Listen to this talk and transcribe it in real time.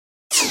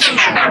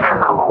T-minus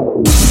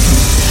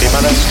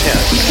 10,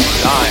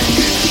 9,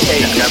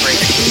 8, 7,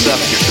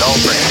 don't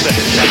break,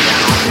 6,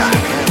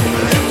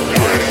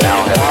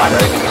 now hit my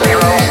rate, 0,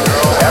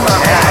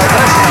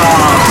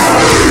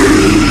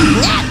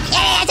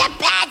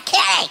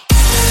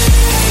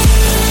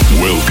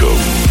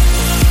 Welcome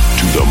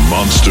to the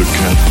Monster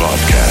Cat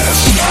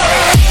Podcast.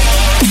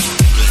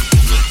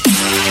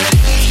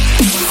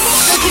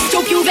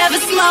 Dope you've ever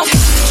smoked.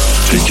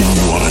 Taking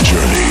you on a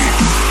journey.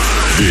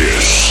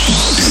 This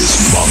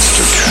is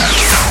Monster Cat.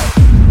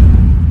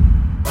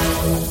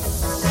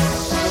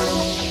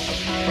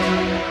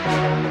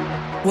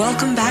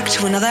 Welcome back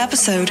to another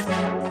episode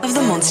of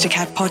the Monster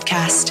Cat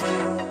Podcast.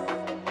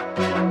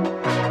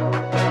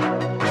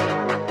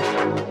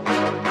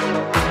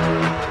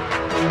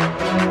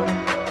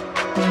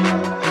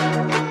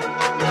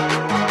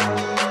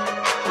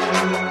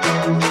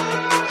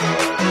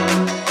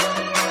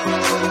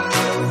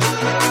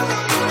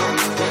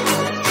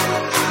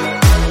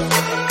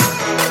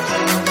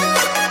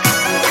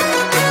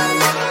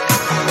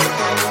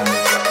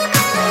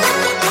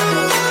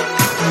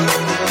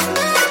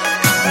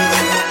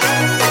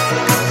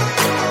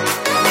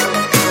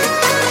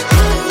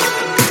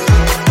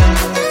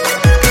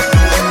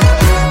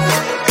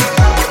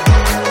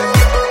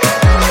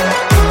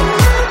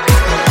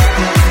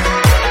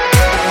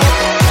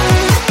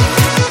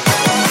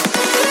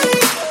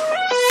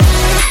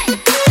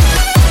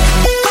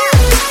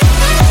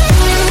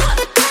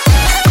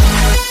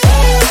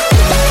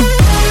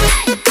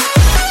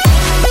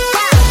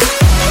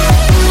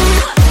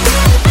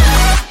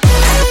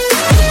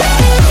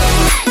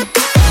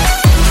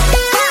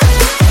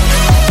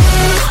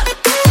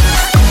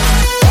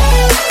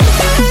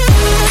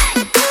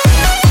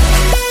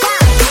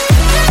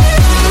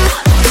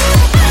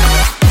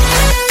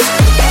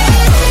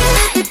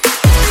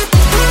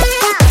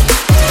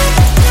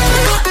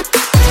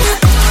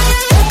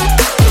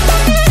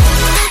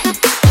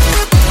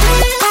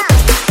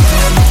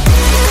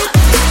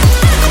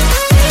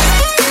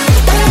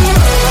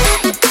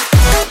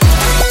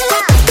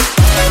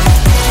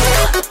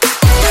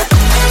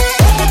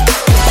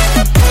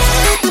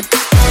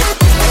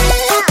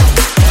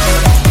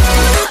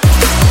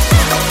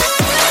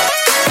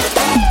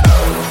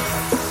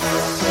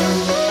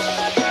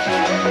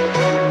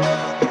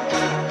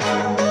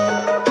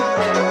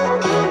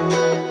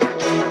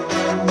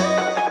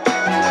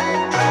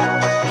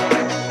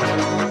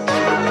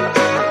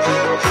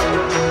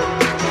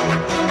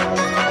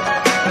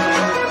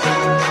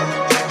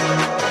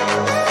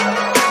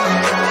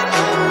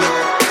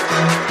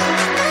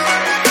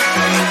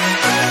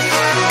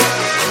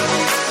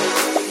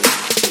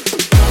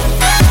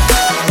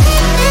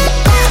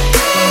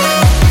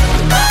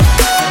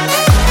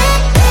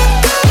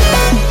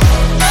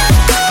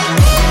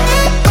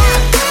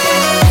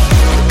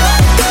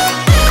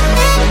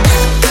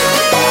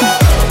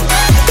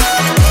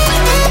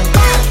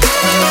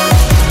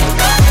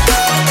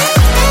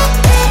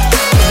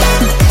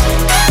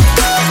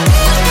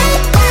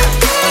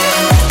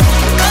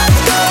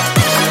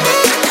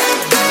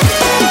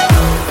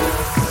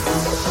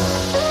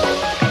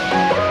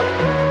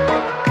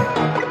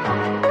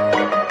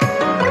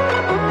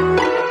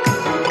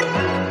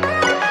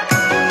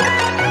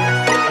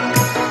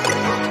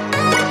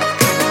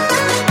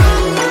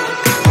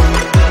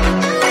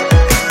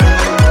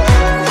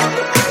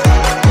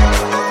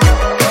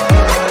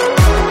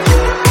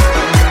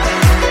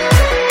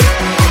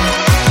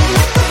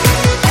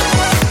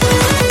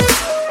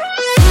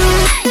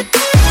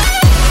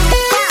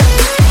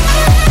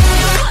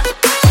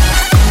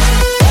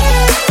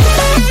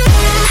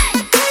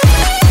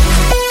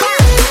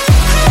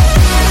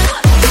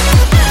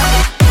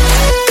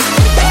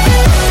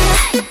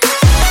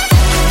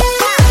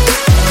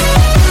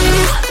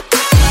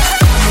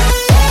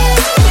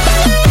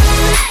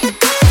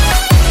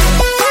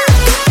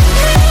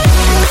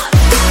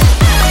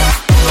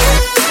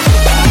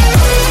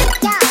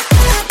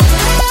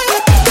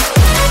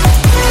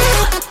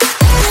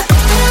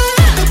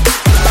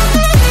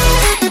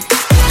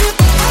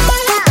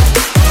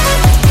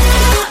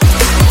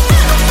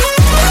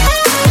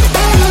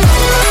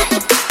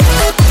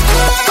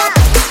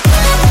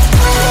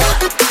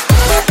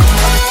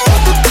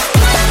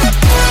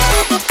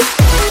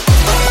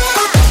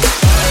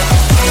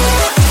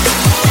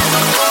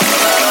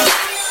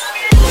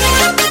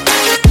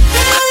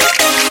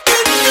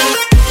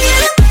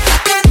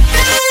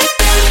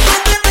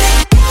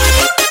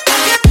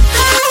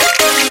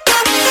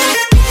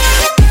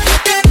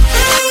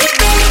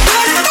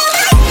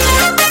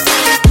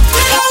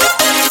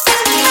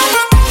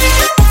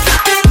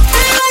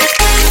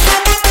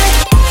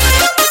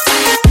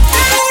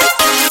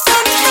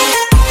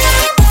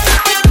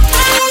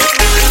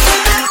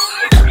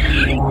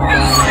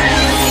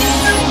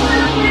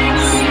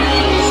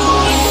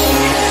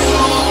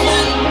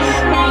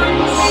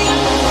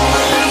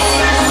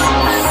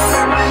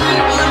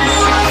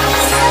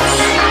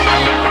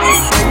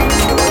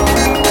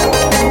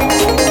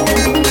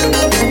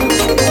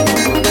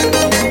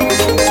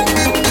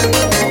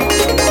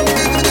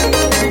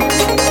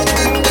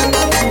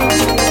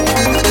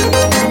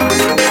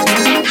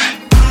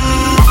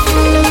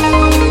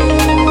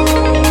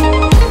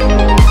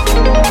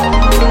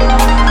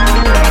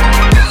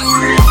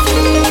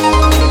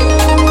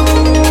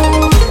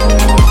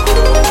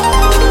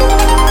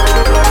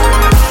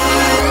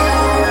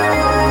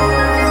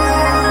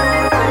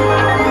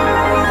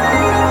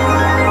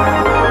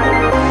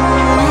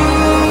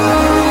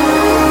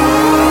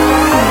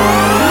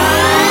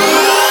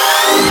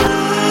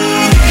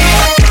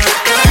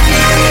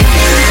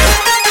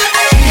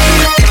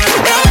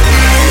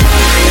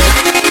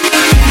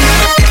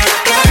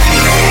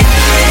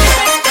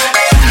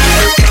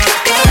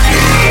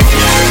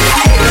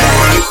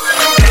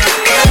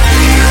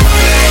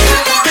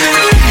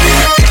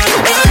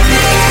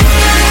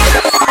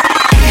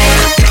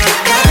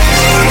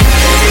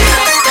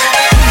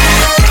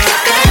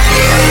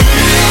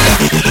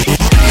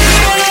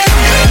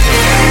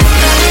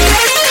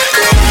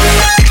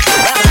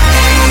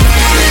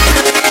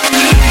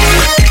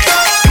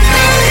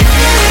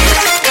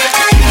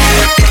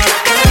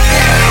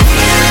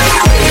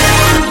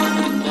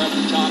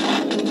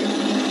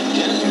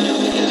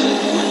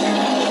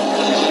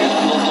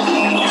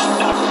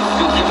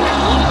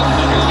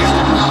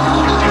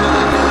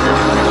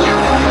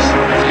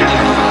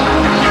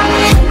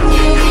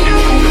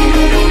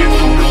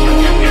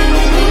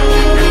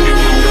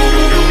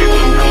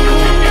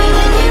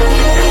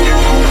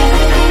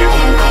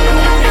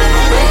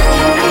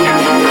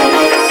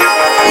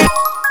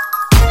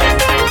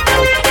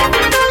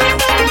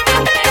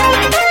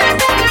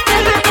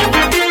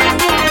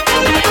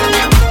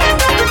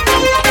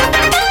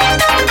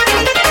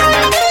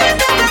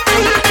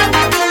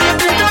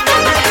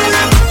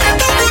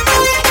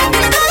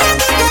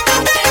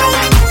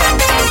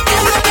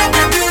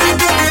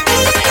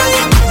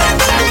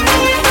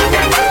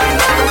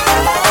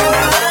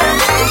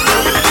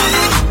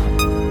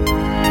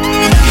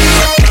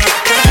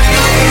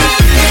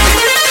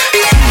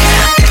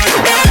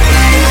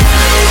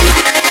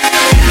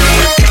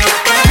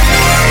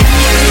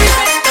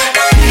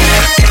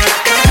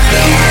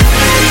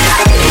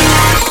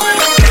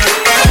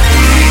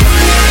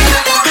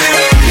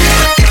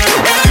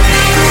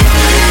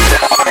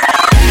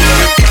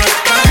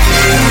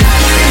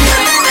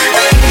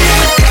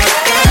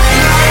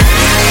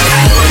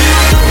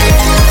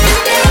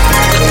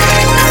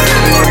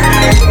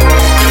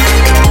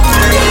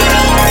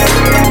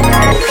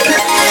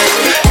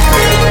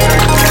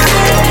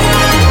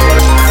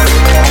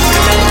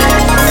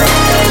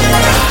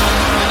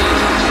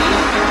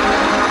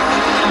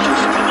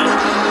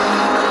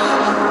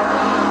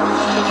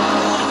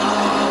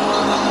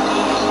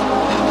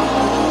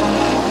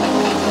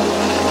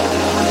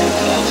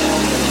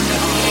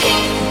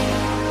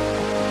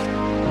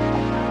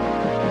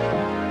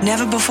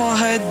 before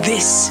heard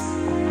this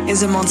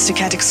is a Monster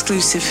Cat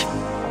exclusive.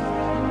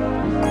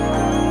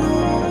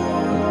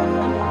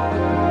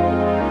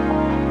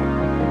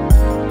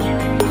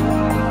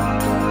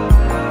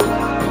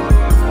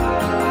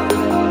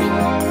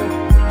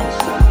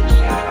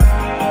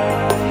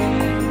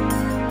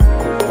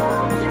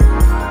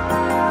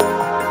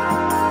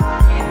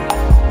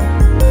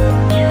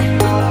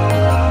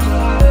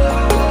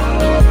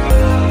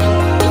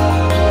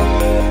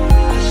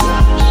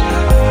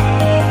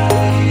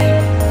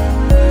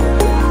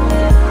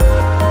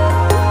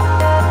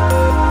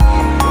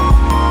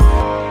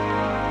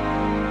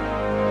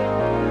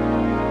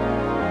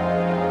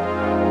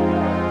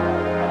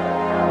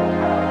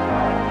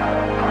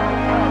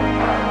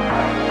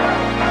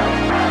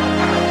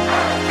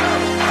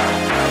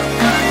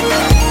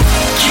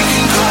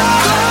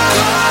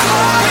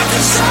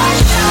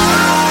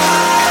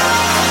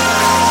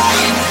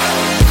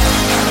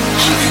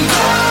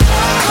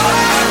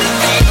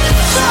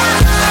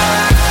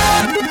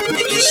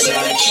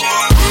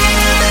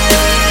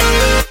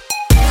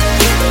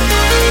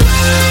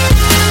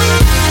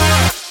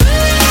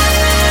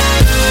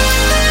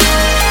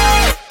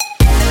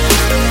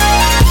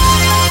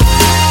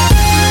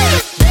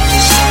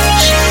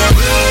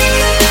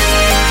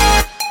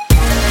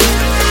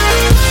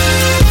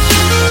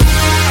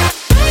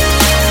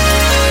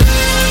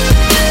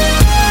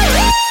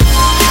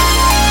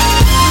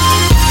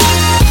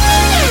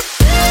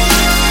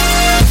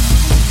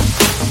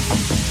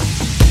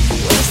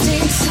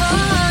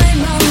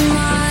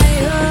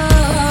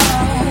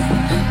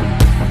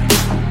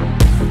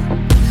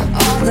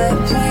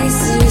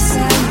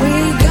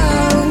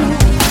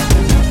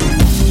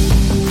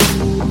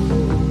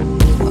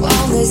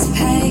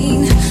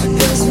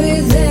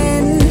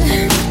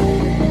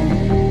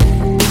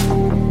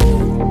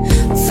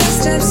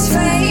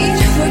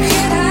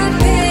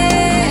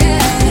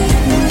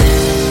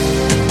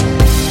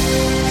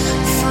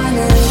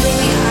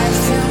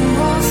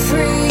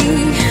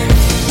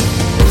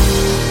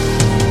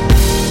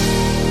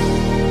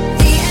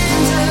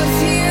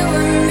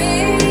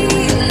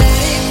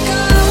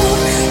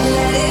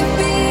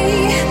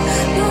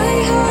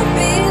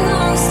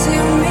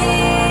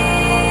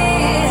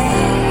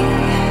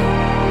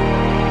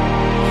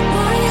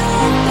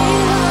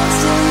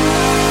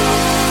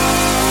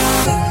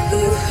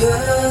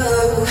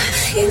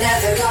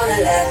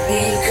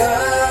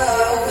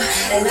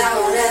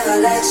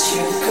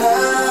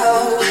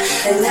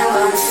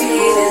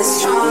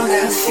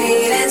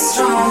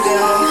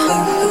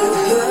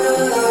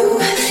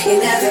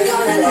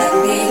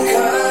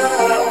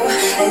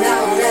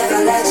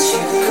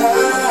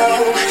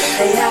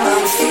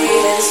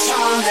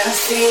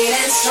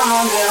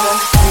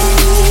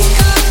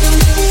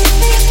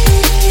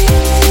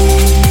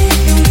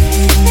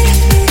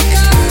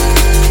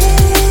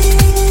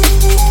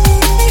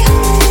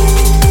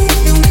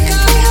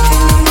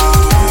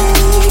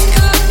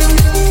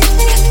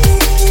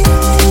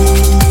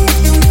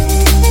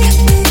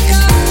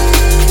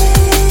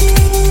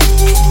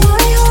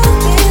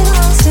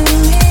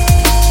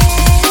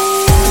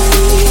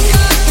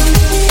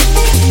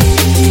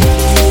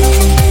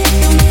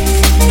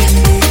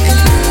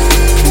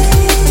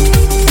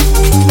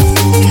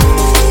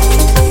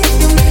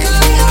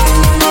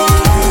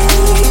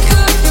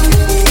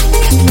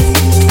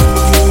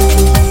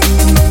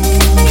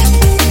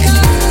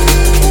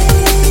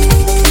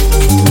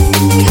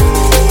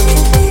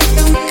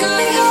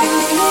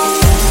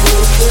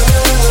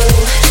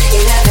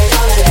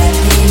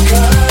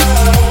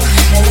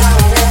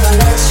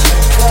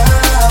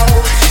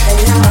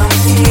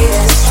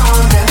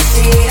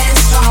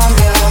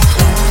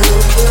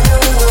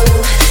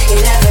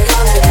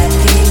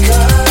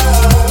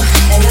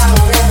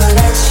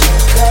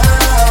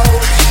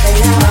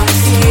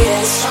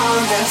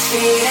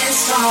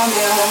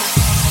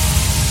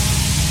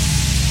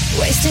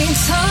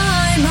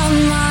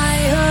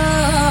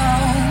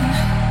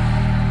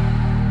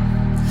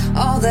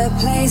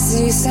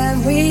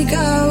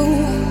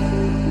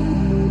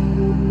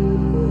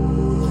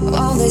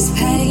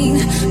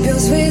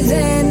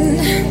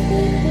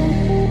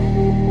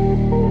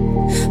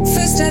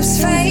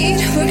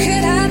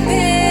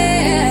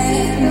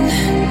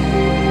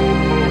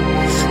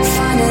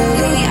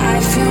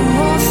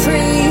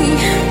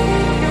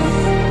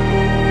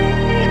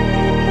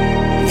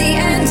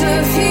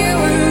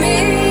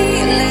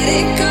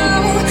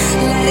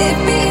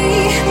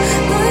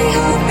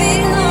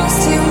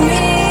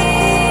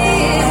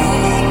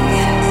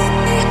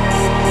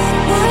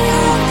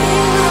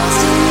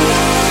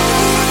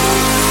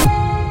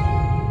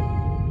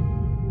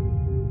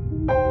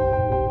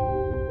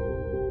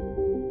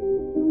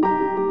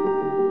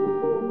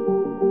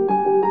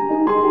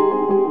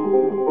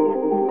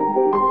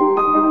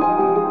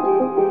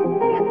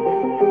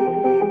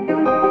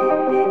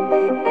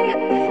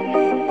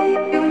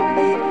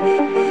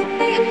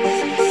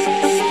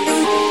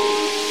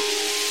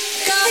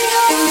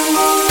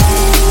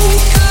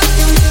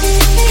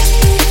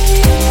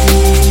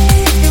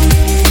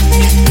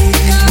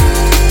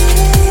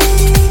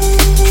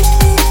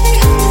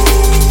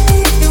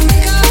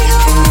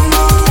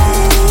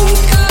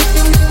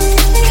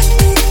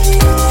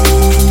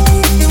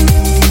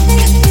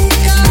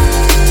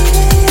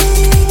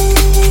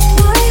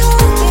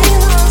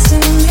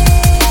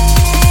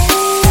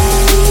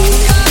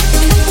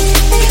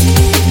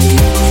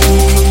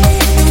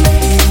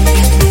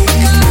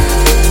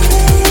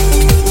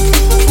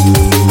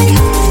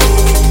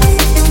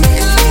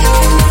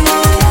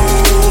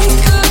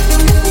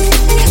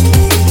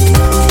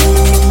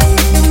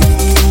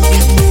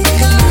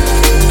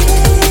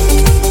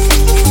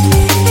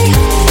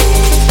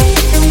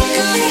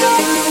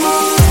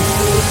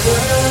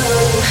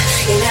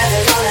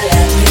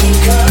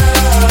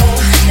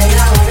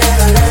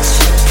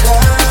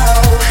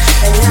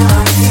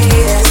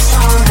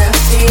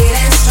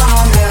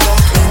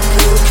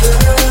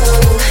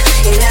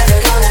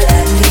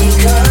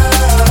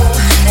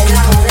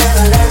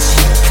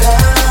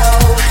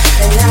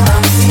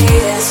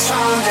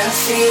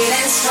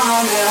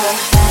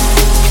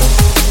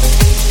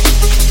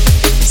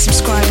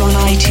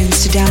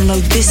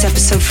 download this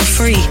episode for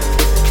free.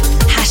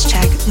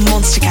 Hashtag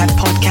Monstercat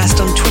Podcast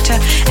on Twitter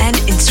and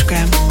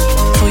Instagram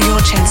for your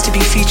chance to be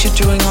featured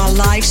during our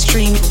live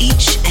stream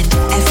each and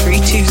every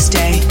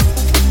Tuesday.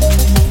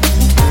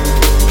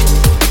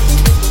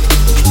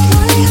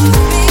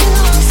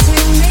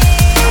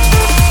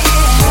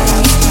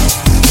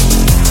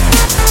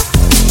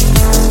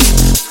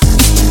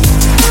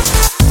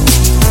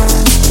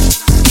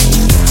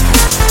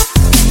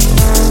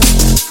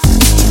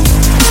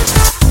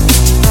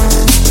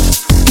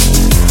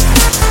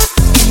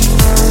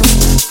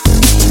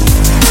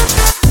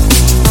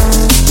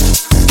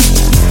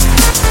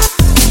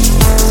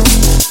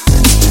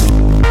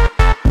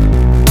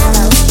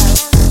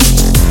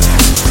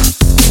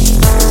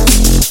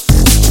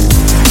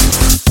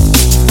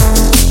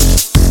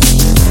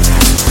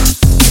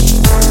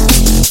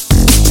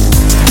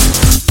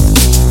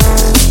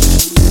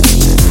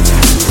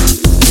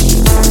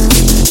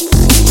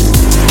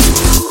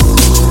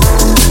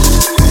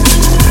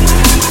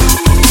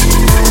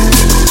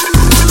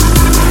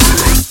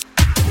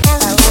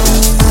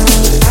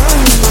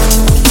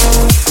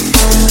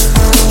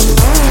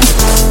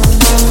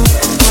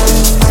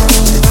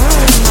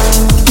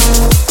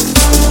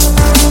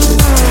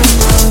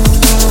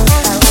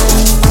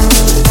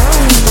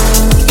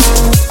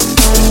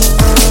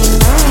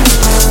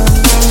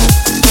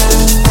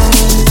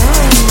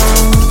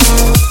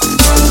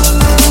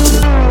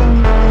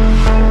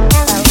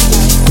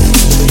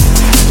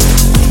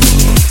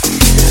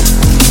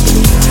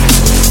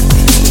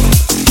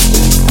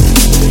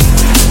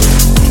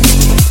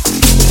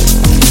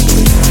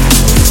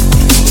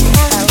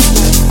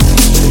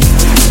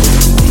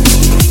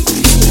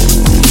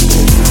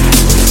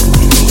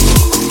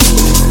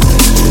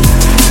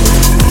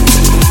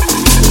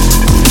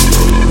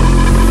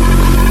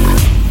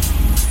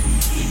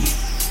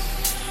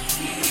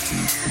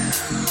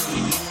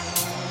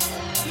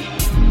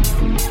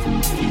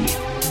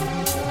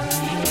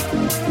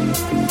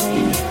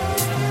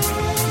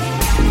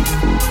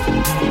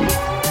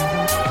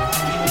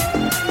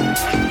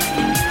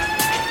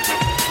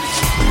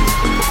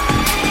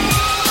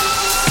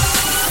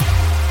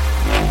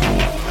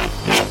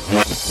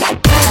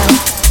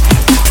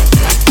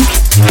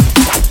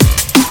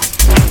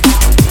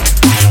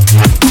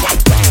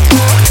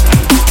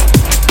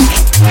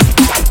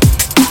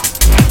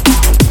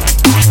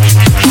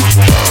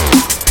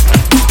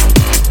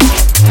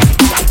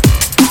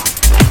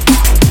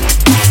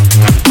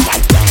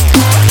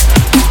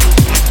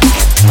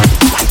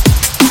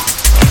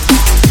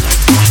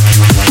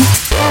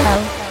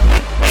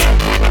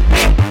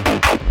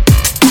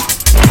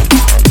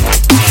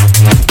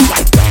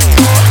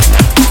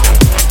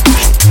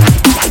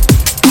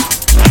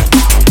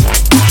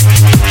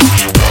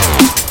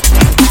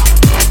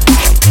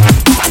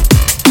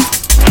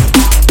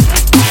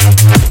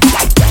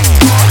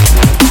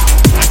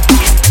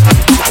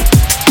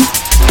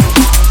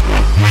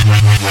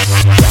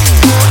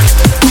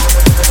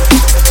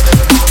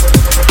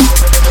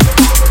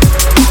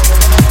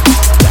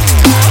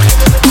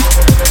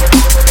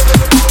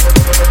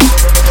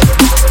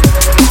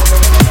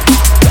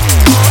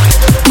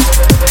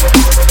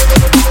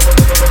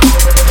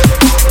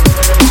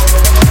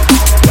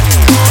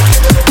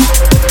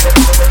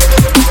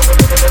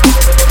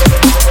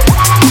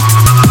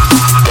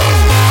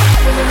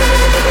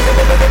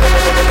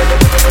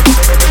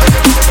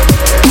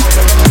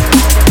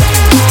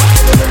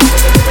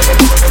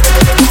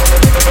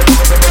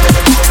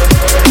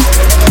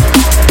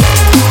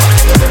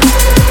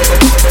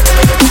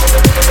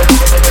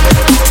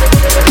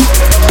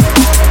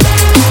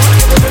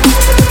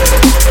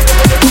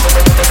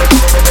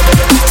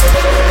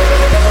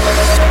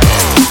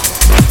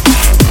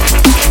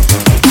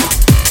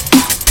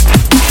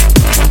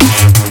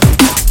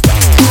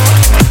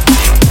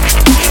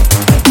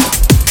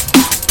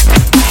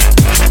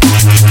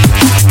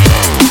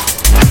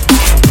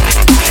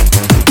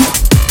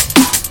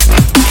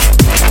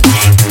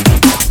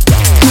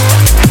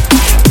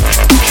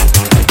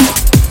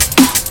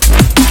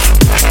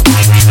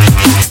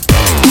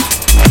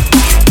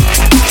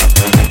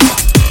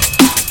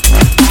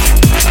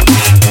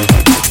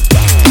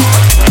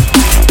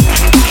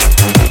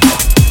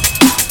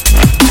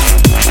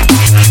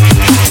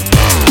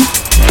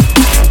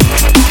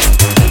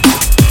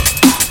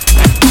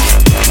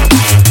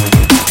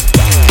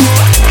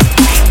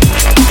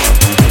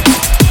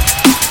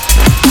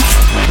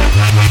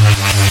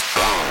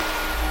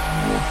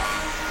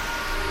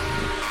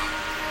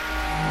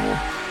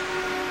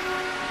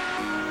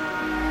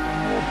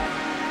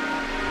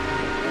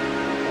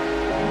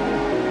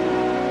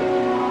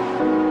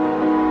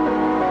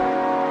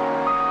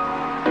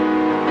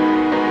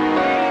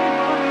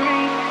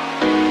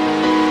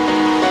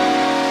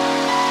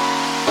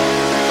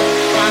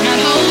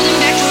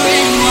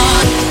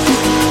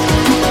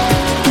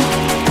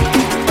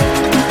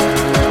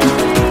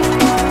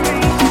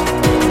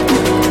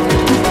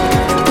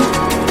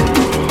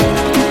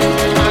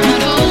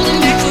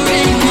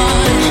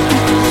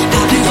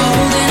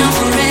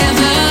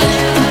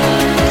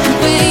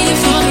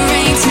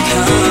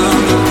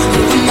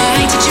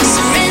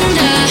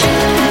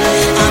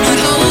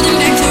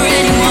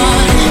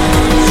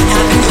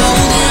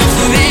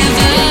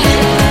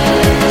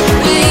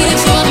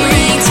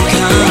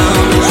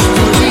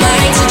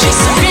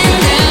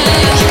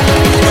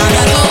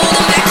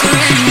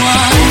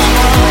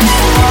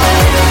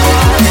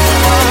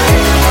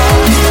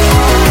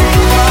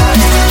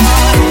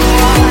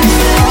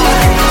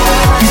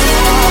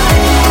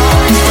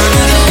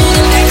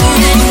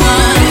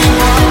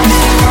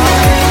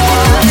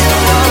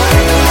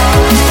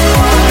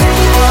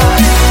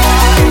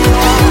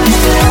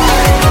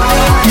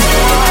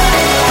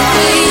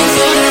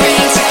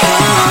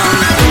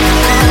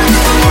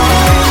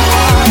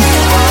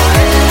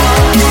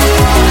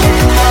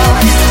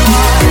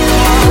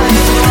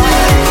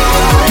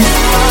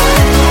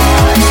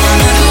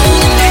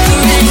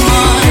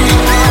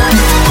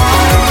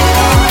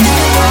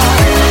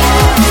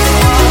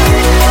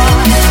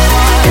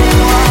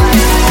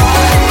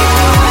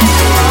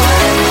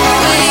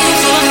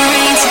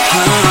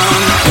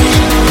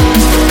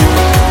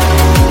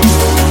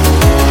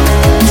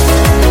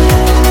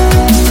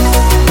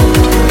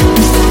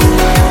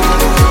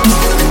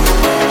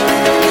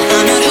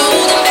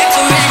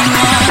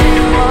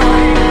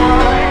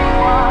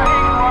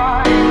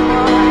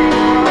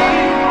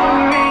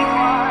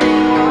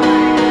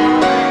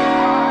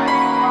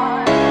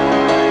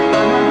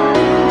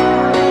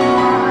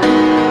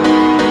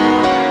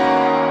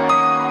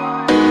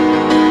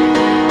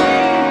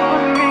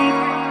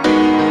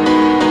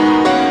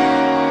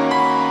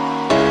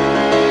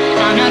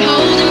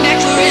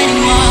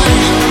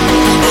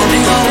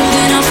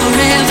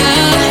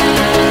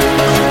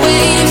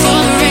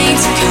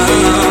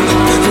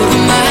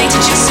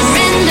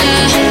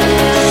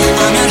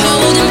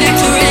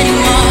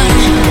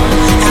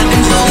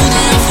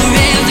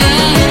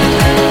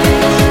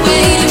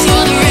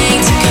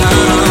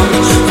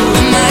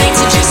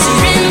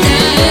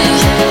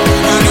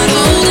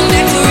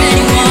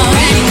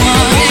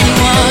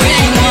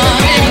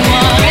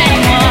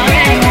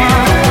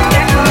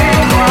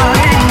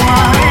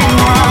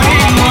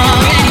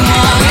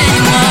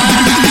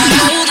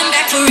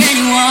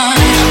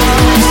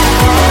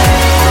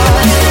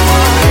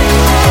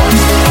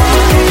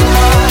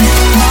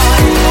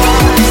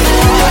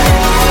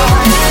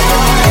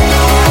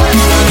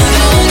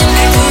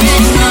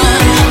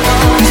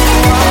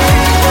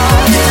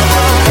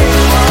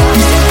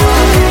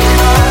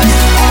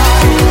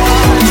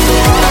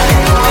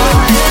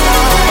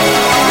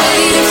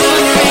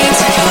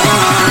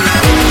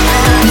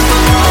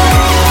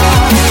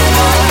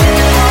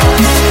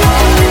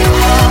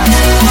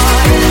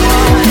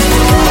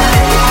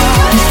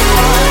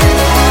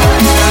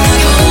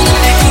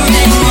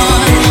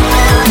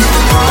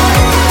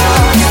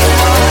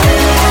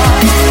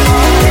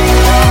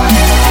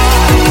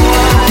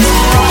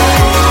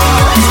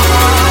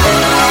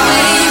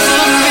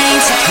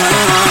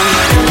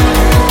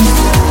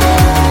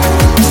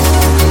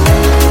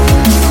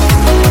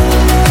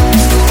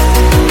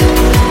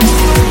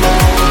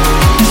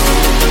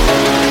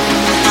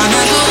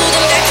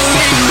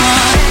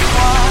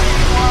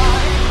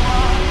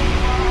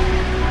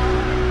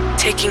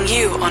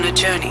 on a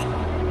journey.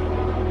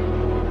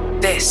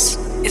 This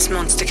is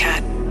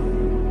Monstercat.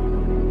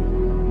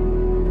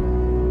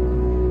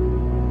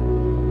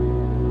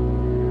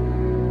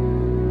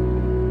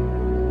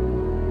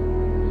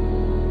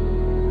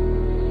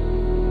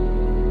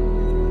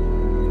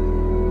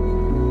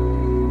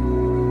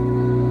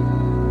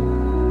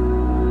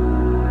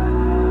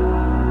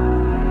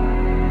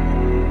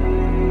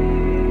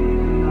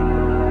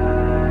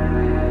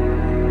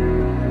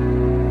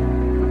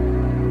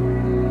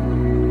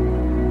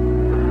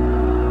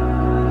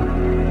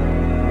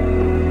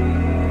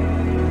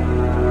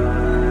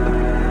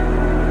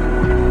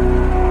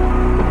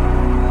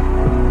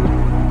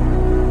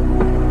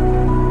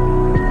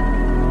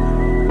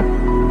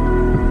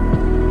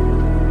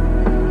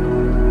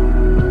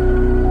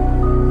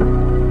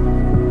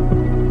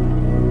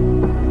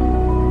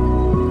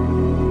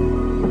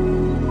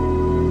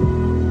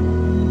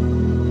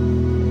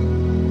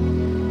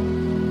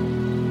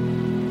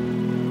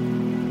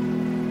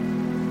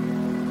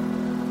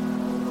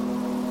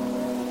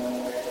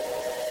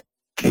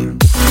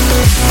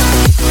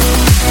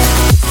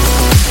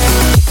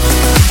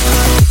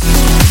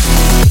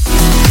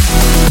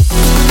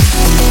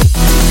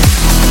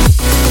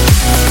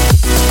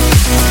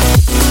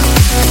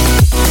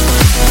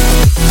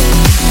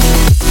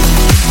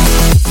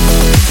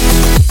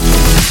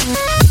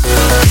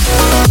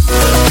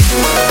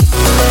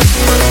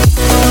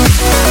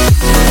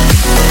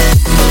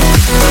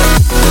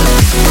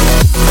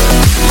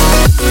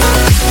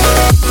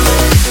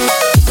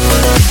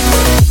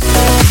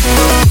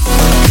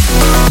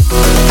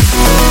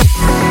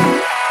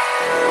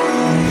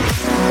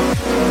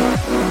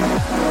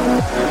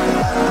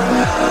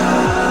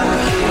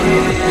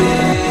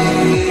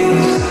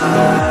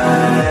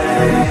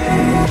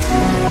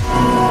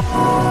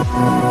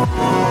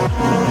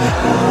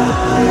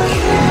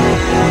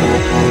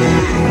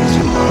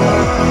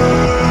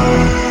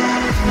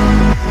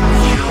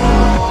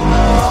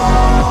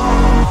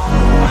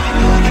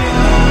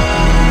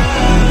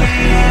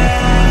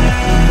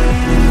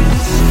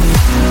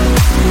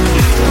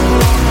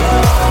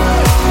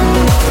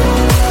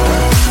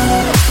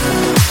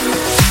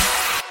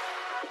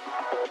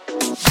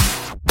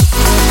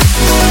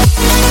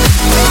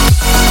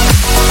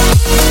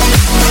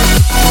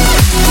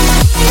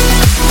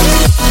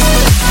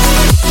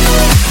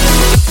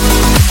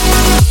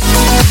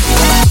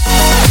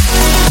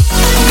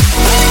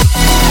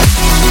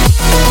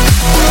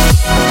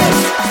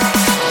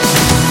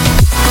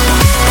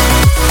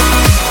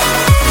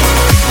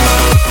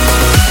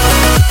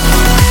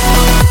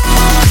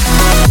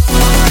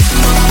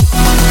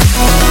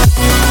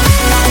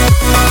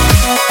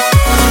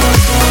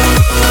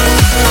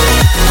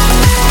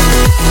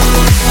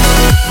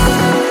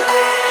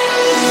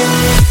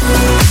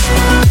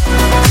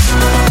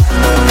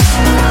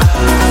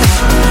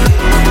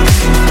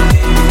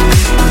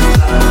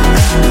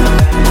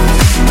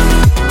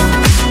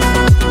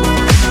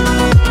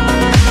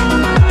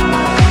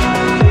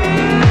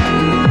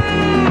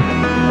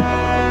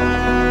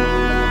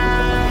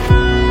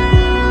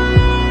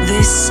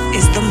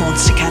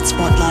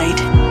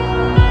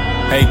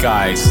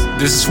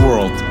 This is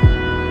World.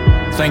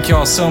 Thank you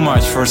all so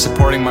much for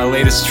supporting my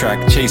latest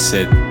track, Chase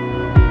It.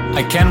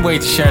 I can't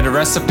wait to share the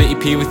rest of the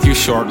EP with you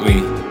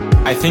shortly.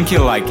 I think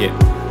you'll like it.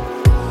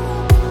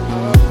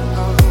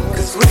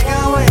 Cause we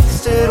got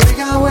wasted,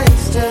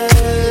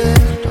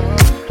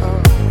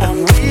 and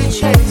we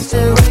chased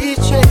it.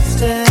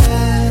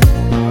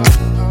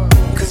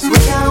 Cause we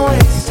got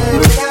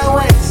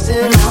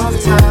wasted all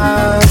the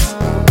time,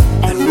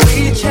 and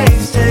we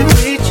chased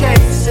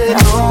it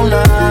all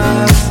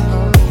night.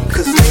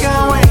 Cause we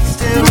got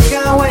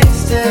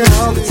wasted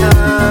all the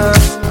time,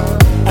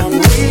 and we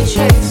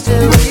chased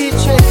it.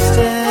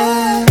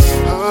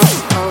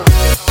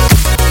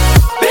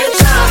 Been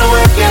trying to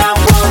work out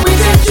what we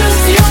did just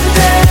the other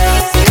day.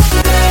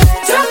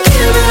 Don't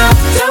give it up.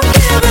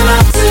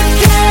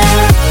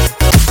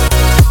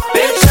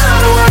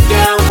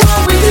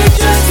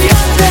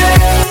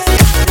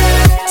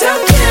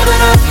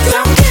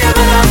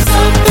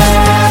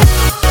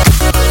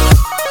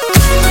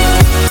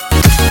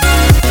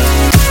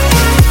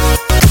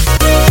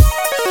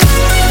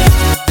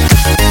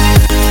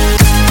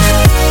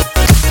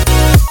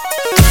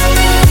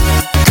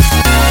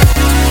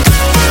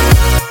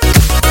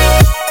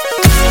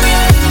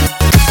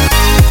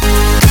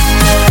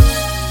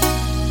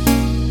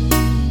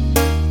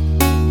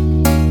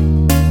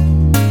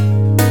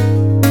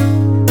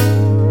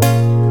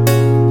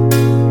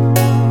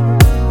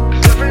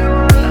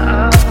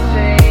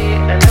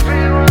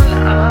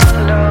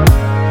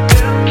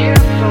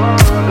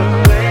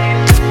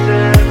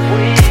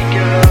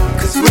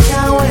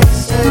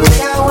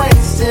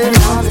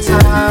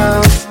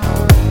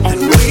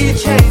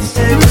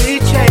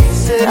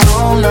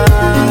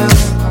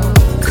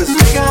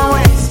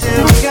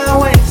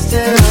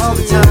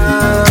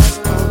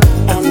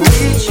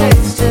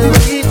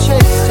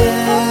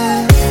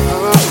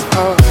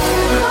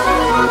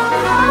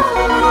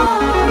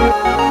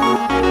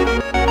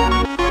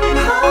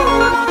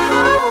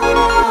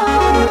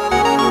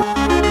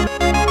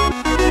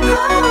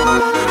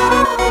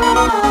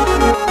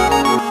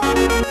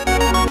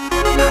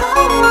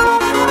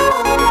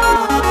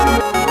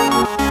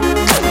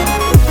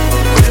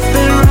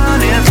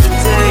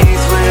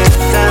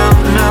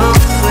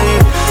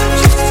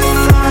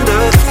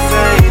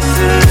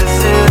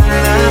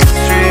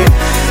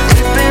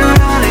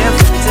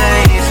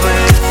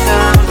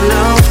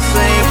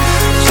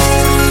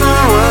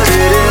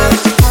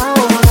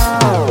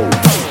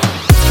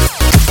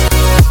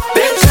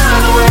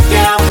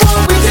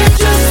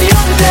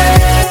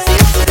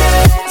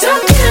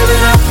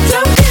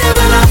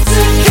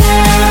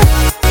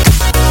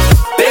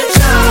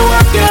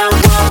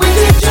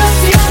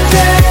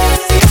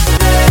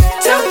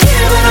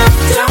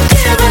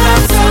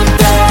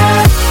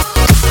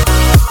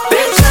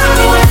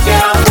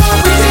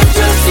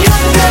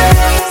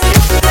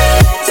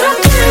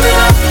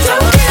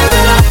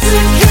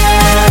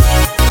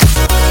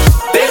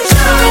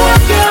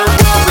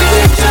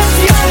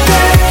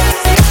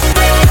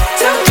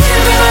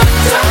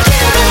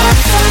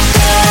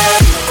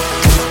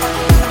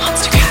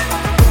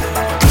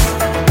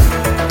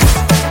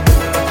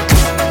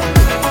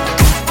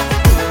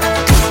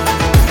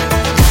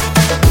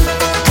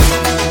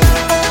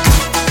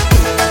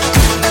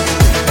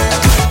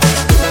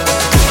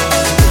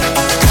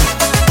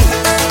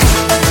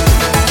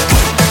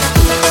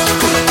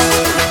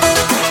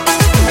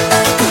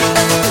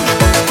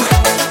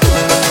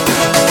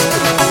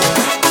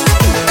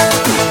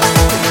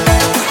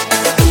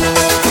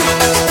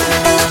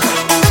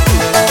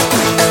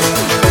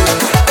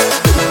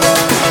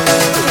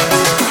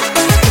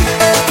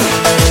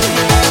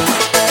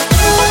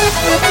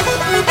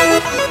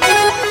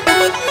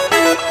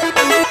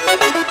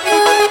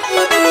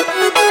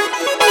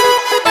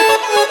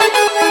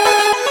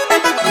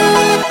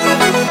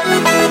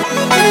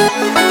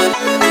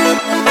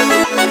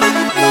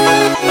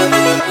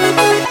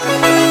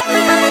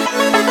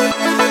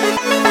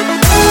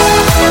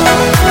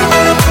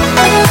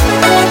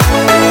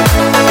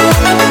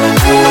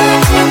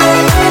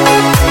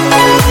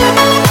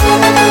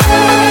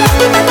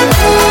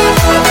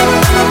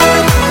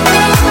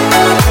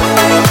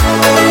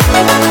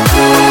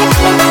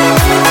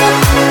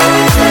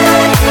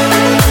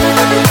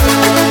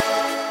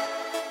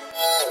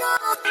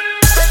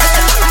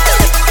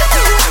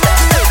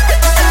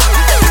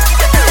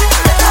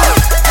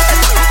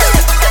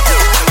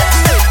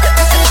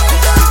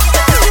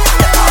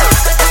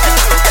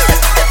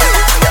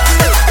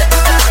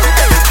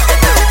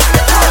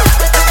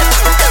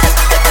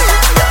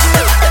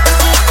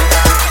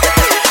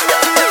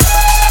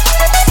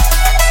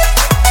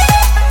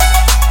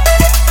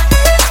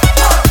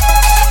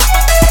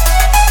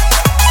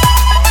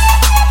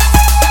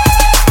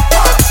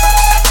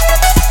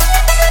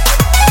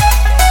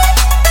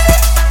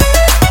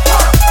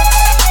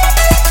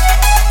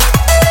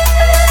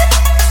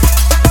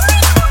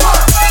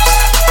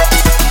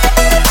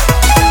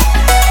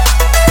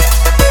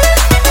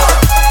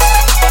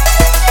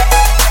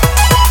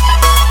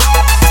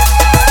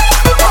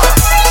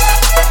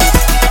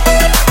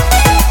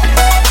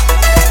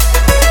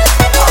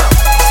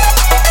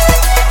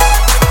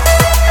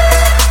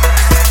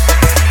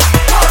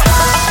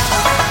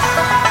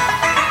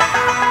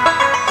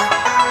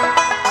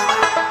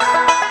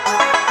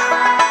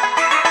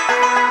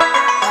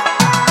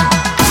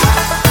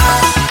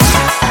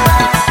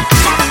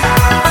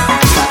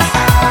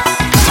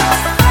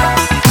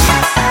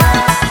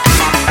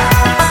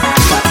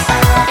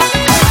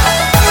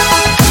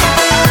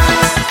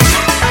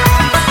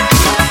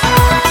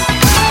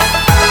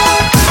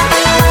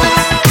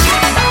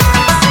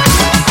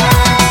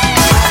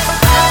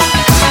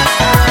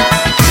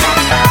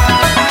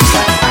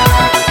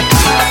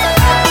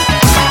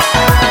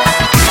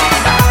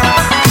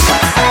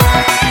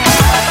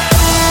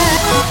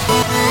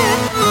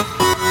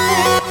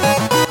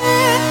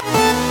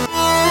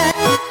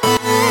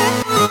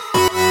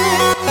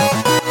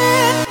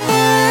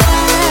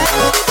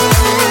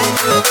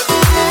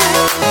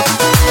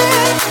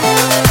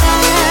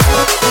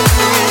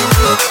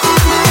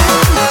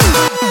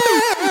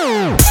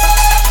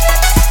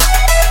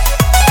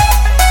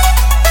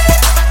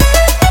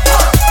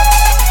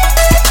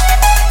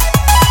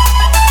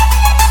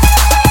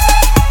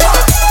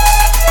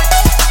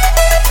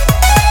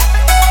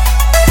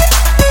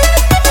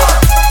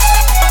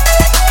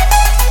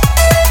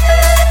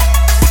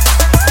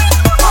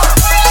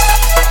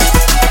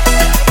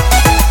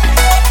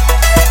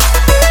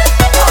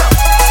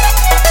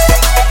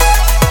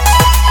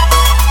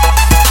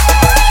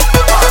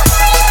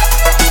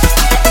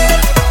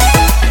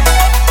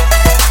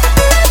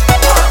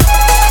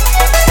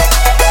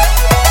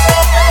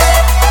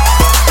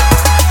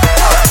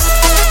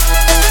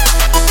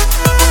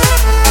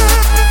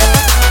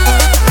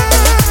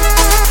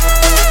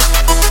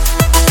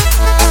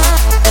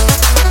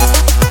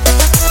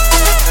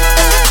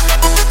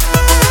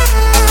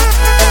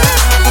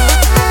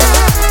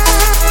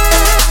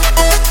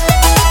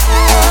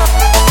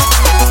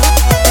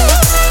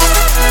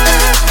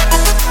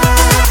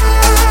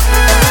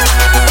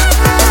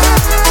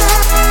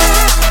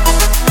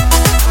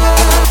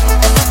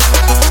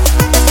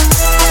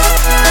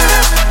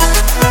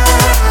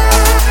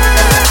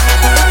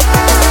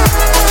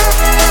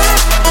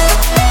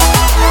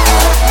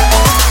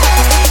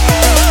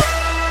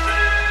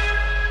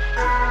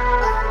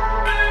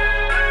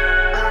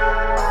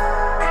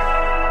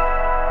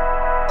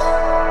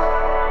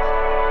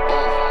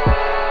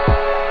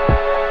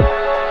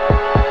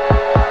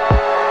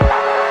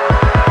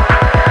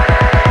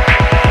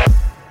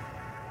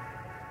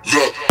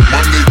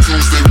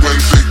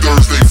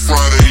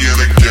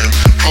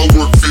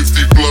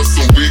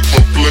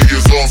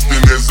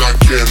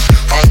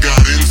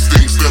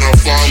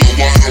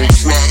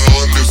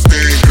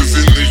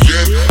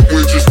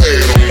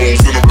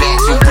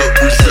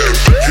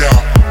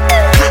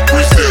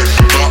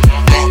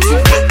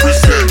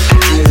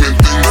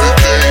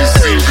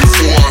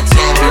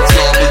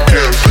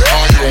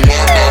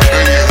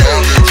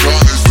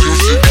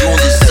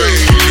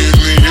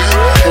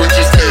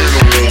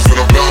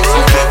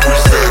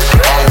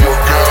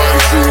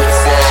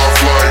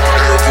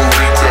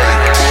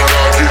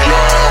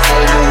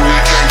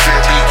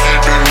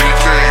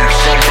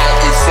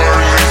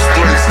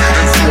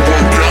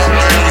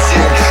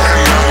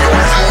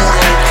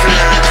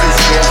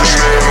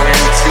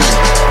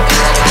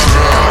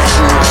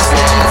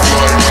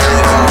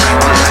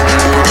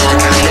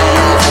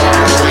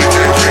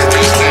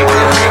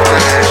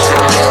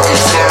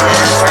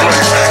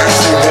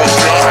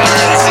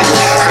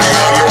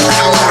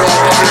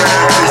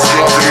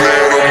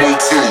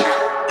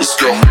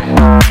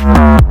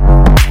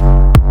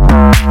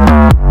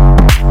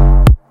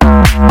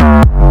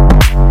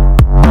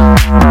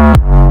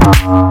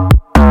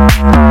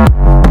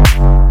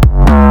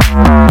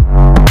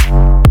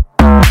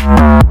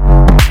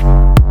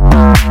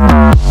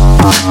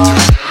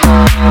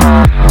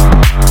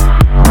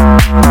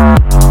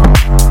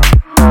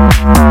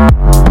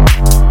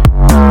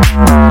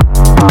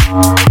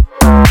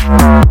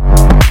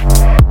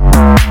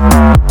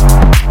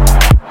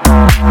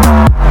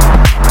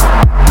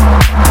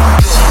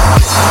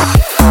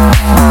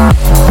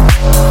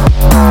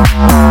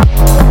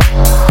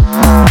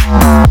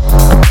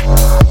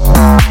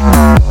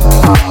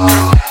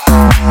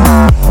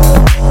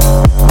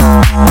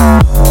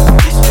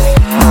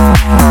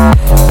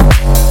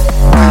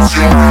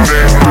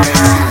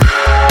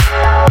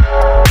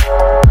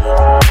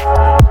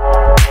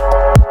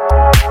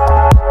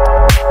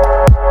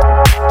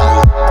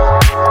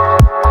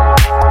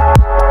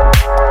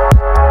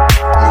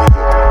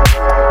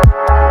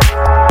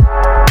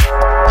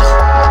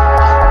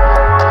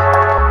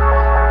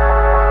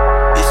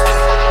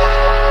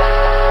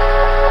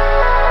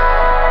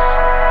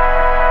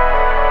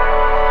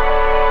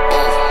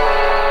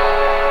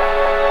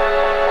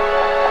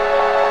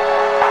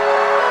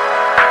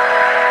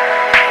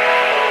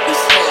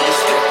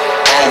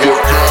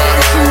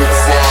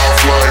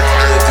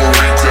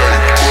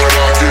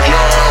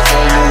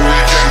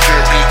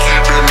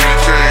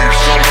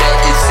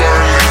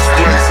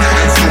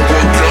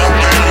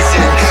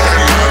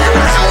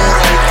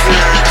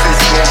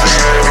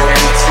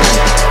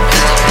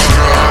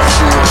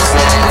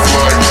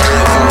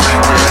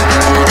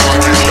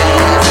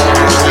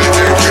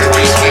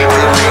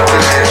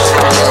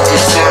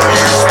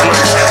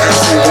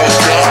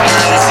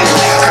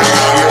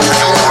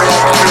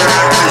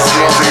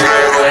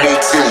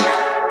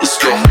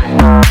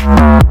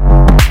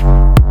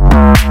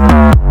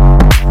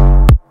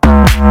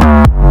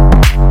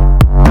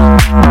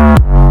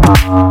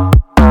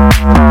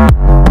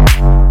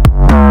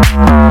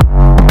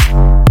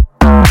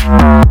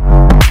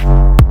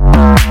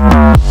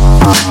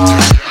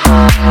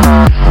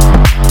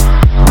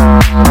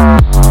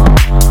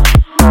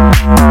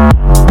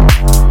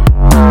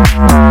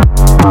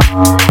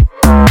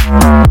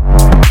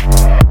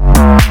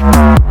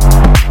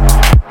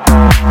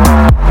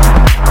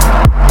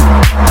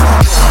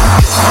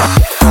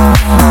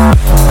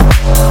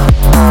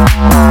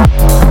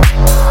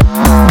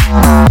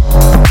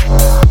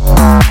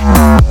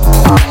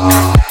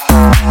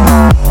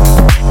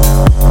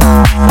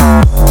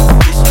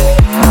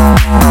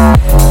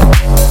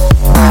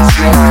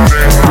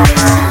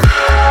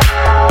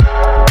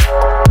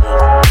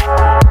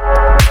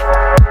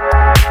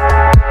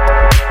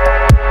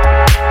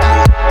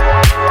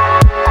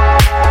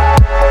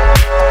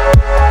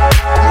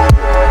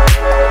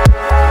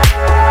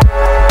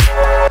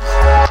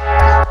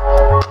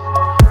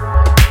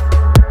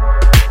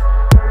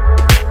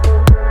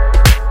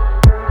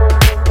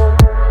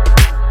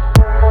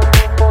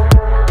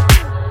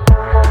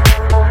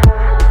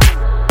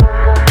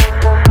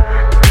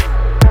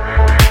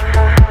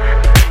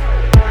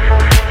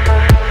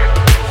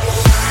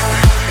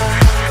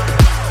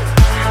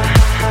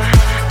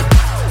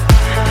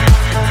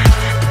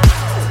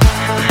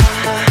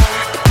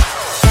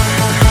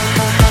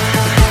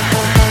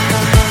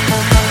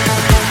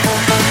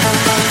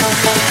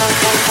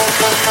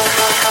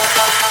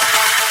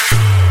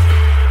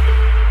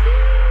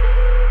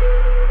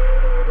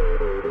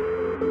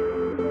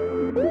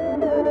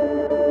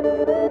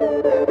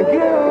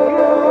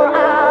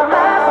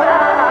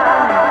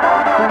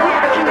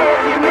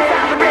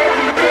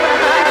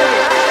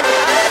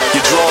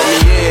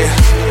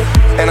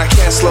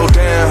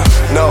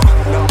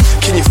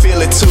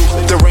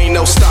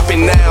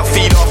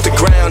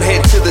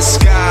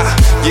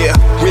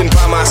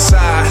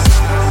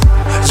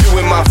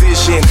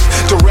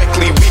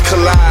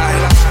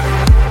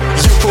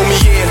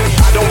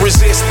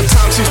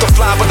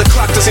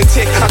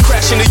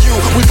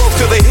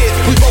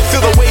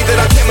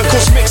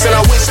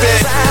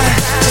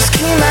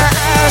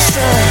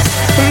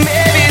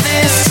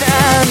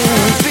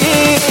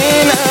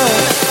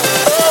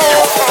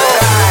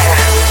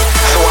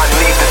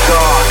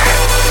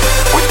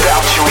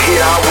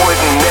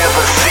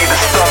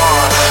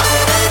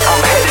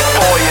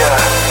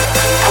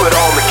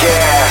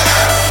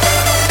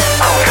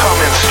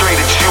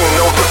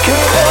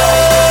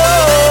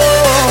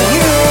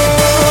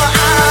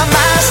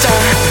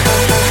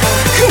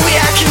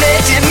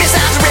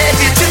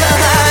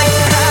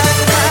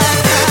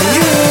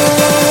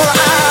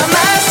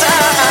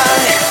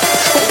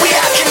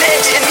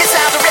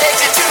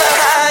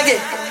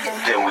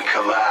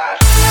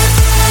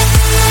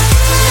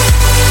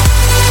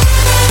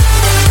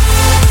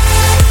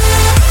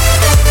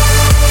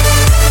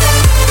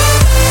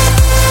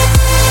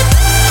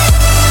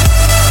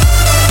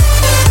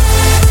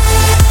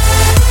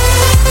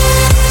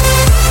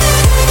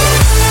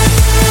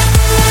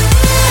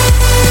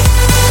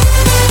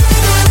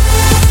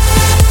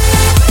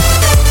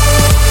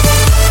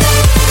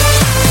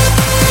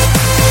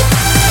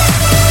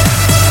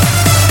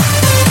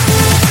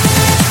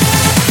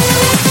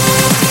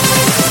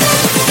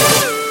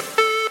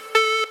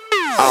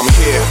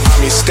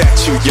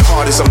 Your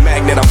heart is a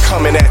magnet, I'm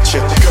coming at you.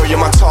 Girl, you're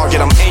my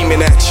target, I'm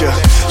aiming at you.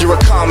 You're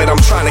a comet,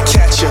 I'm trying to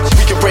catch you.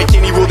 We can break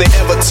any rule they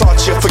ever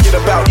taught you. Forget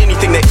about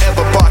anything they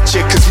ever bought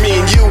you. Cause me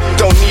and you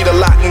don't need a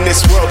lot in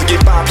this world to get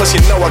by. Plus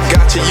you know I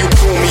got you, you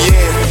pull me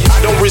in. I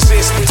don't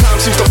resist,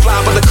 time seems to fly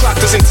but the clock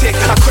doesn't tick.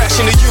 I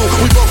crash into you,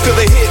 we both feel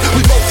the hit.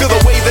 We both feel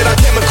the way that our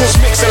chemicals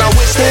mix. And I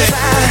wish that if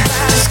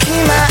I just keep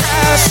my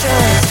eyes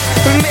shut,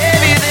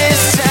 maybe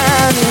this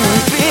time it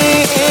will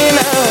be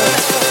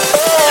enough.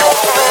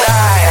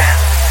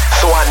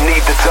 So I need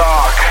the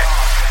dark.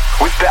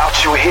 Without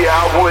you here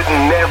I would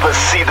never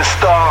see the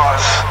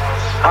stars.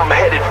 I'm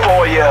headed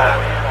for you,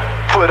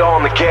 foot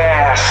on the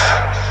gas.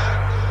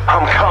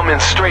 I'm coming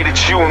straight at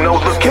you, no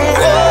looking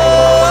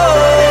back.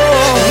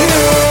 You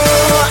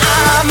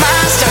are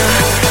my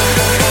star.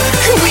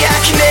 We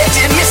are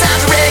connected,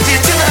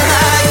 misdirected to the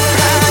high.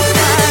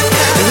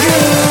 You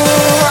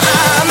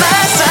are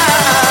my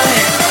star.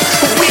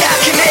 We are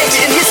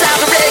connected,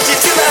 misdirected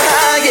to the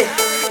high.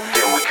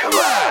 Then we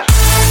collide.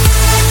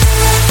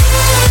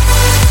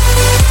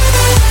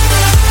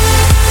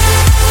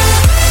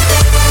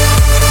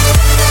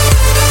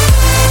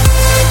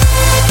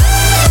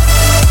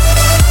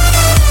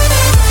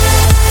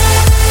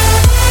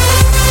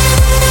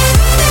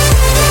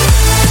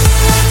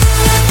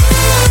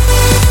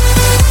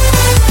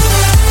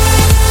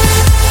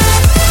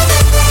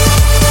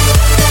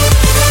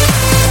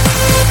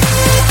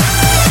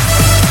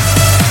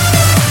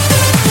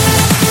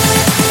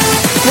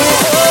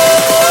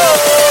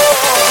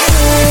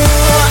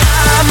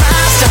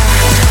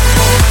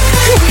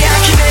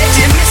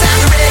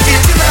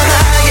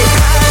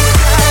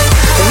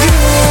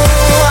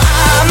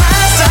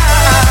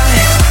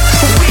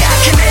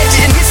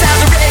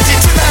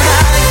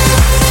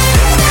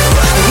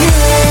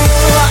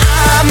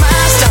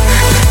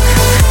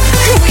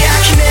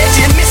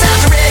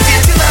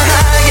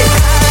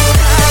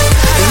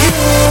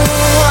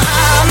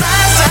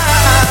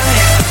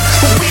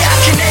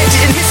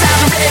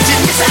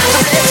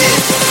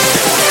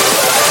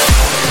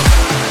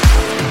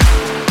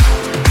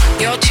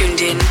 You're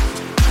tuned in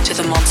to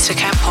the Monster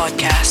Cat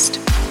Podcast.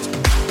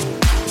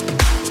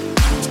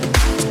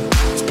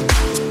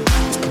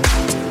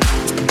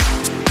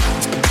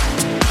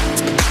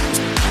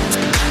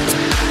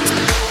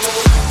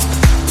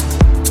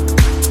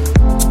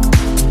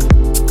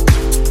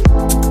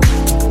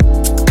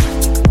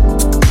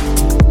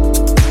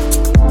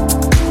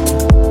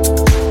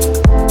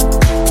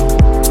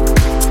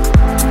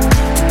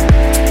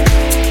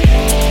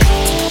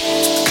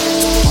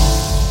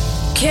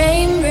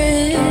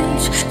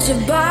 Cambridge to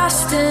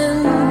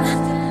Boston,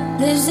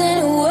 lives in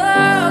a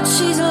world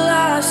she's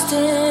lost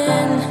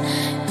in,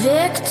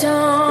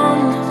 victim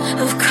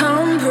of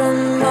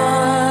compromise.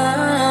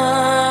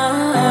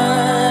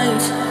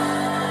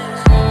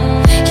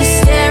 He's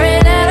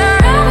staring at her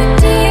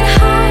empty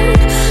heart,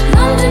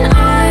 London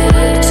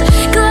eyes,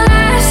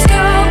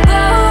 Glasgow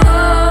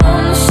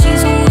bones.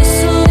 She's a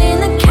whistle in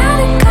the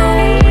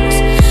catacombs,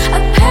 a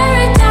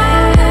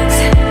paradox.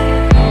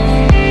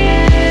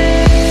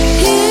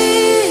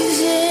 He's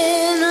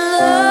in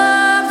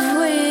love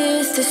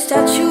with the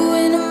statue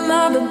in a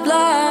marble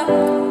block.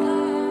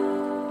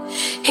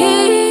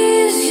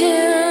 He's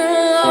in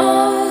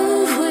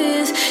love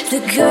with the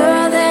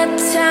girl that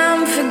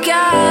time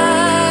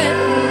forgot.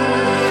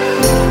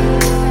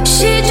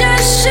 She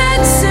just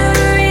sheds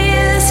her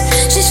ears.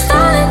 She's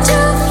falling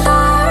too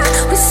far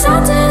with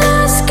salt in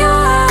her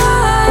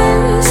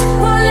scars.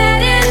 Won't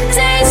let it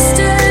taste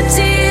her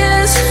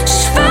tears.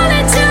 She's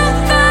falling too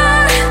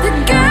far. The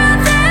girl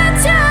that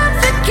time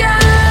forgot.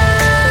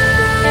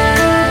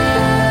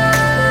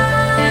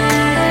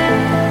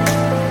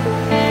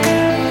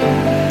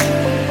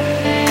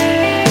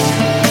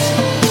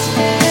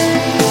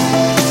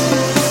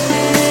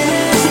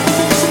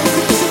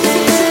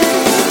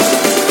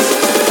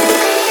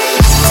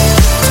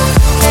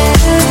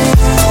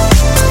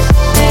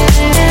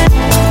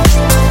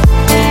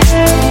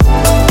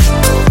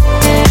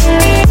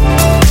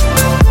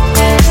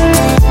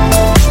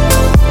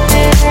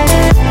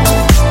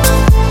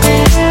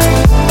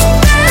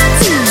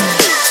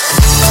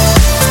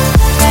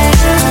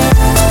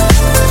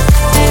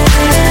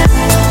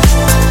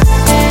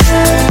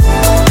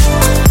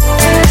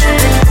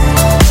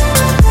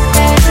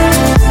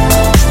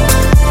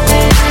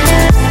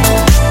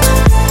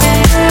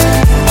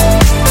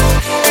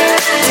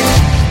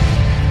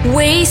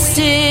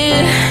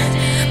 Wasted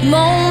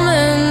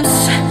moments,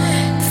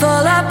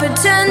 full of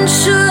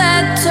potential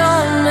that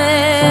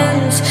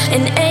torments.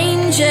 An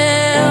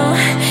angel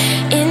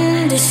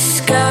in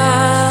disguise,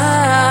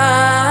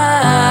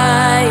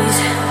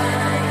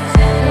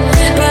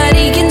 but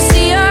he can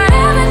see her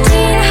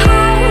empty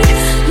heart,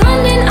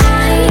 London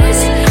eyes,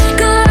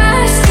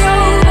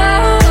 Glasgow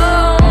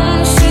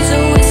bones. She's a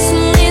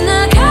whistle in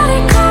the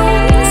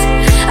catacombs,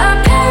 a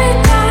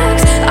paradox.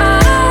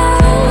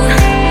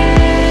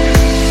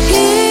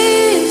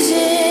 He's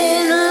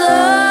in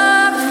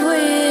love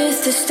with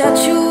the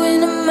statue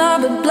in a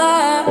marble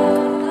block.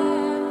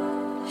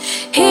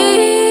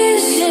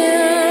 He's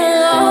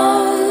in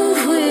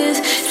love with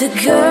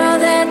girl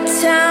that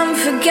time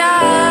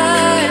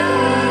forgot.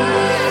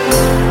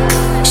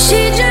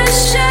 She just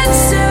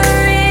shuts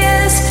her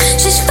ears.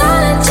 She's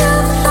falling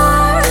too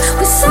far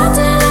with salt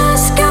in her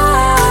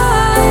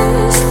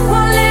scars.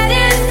 Won't let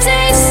it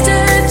taste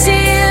her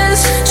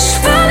tears. She's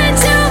falling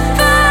too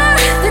far.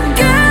 The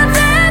girl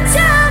that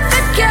time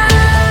forgot.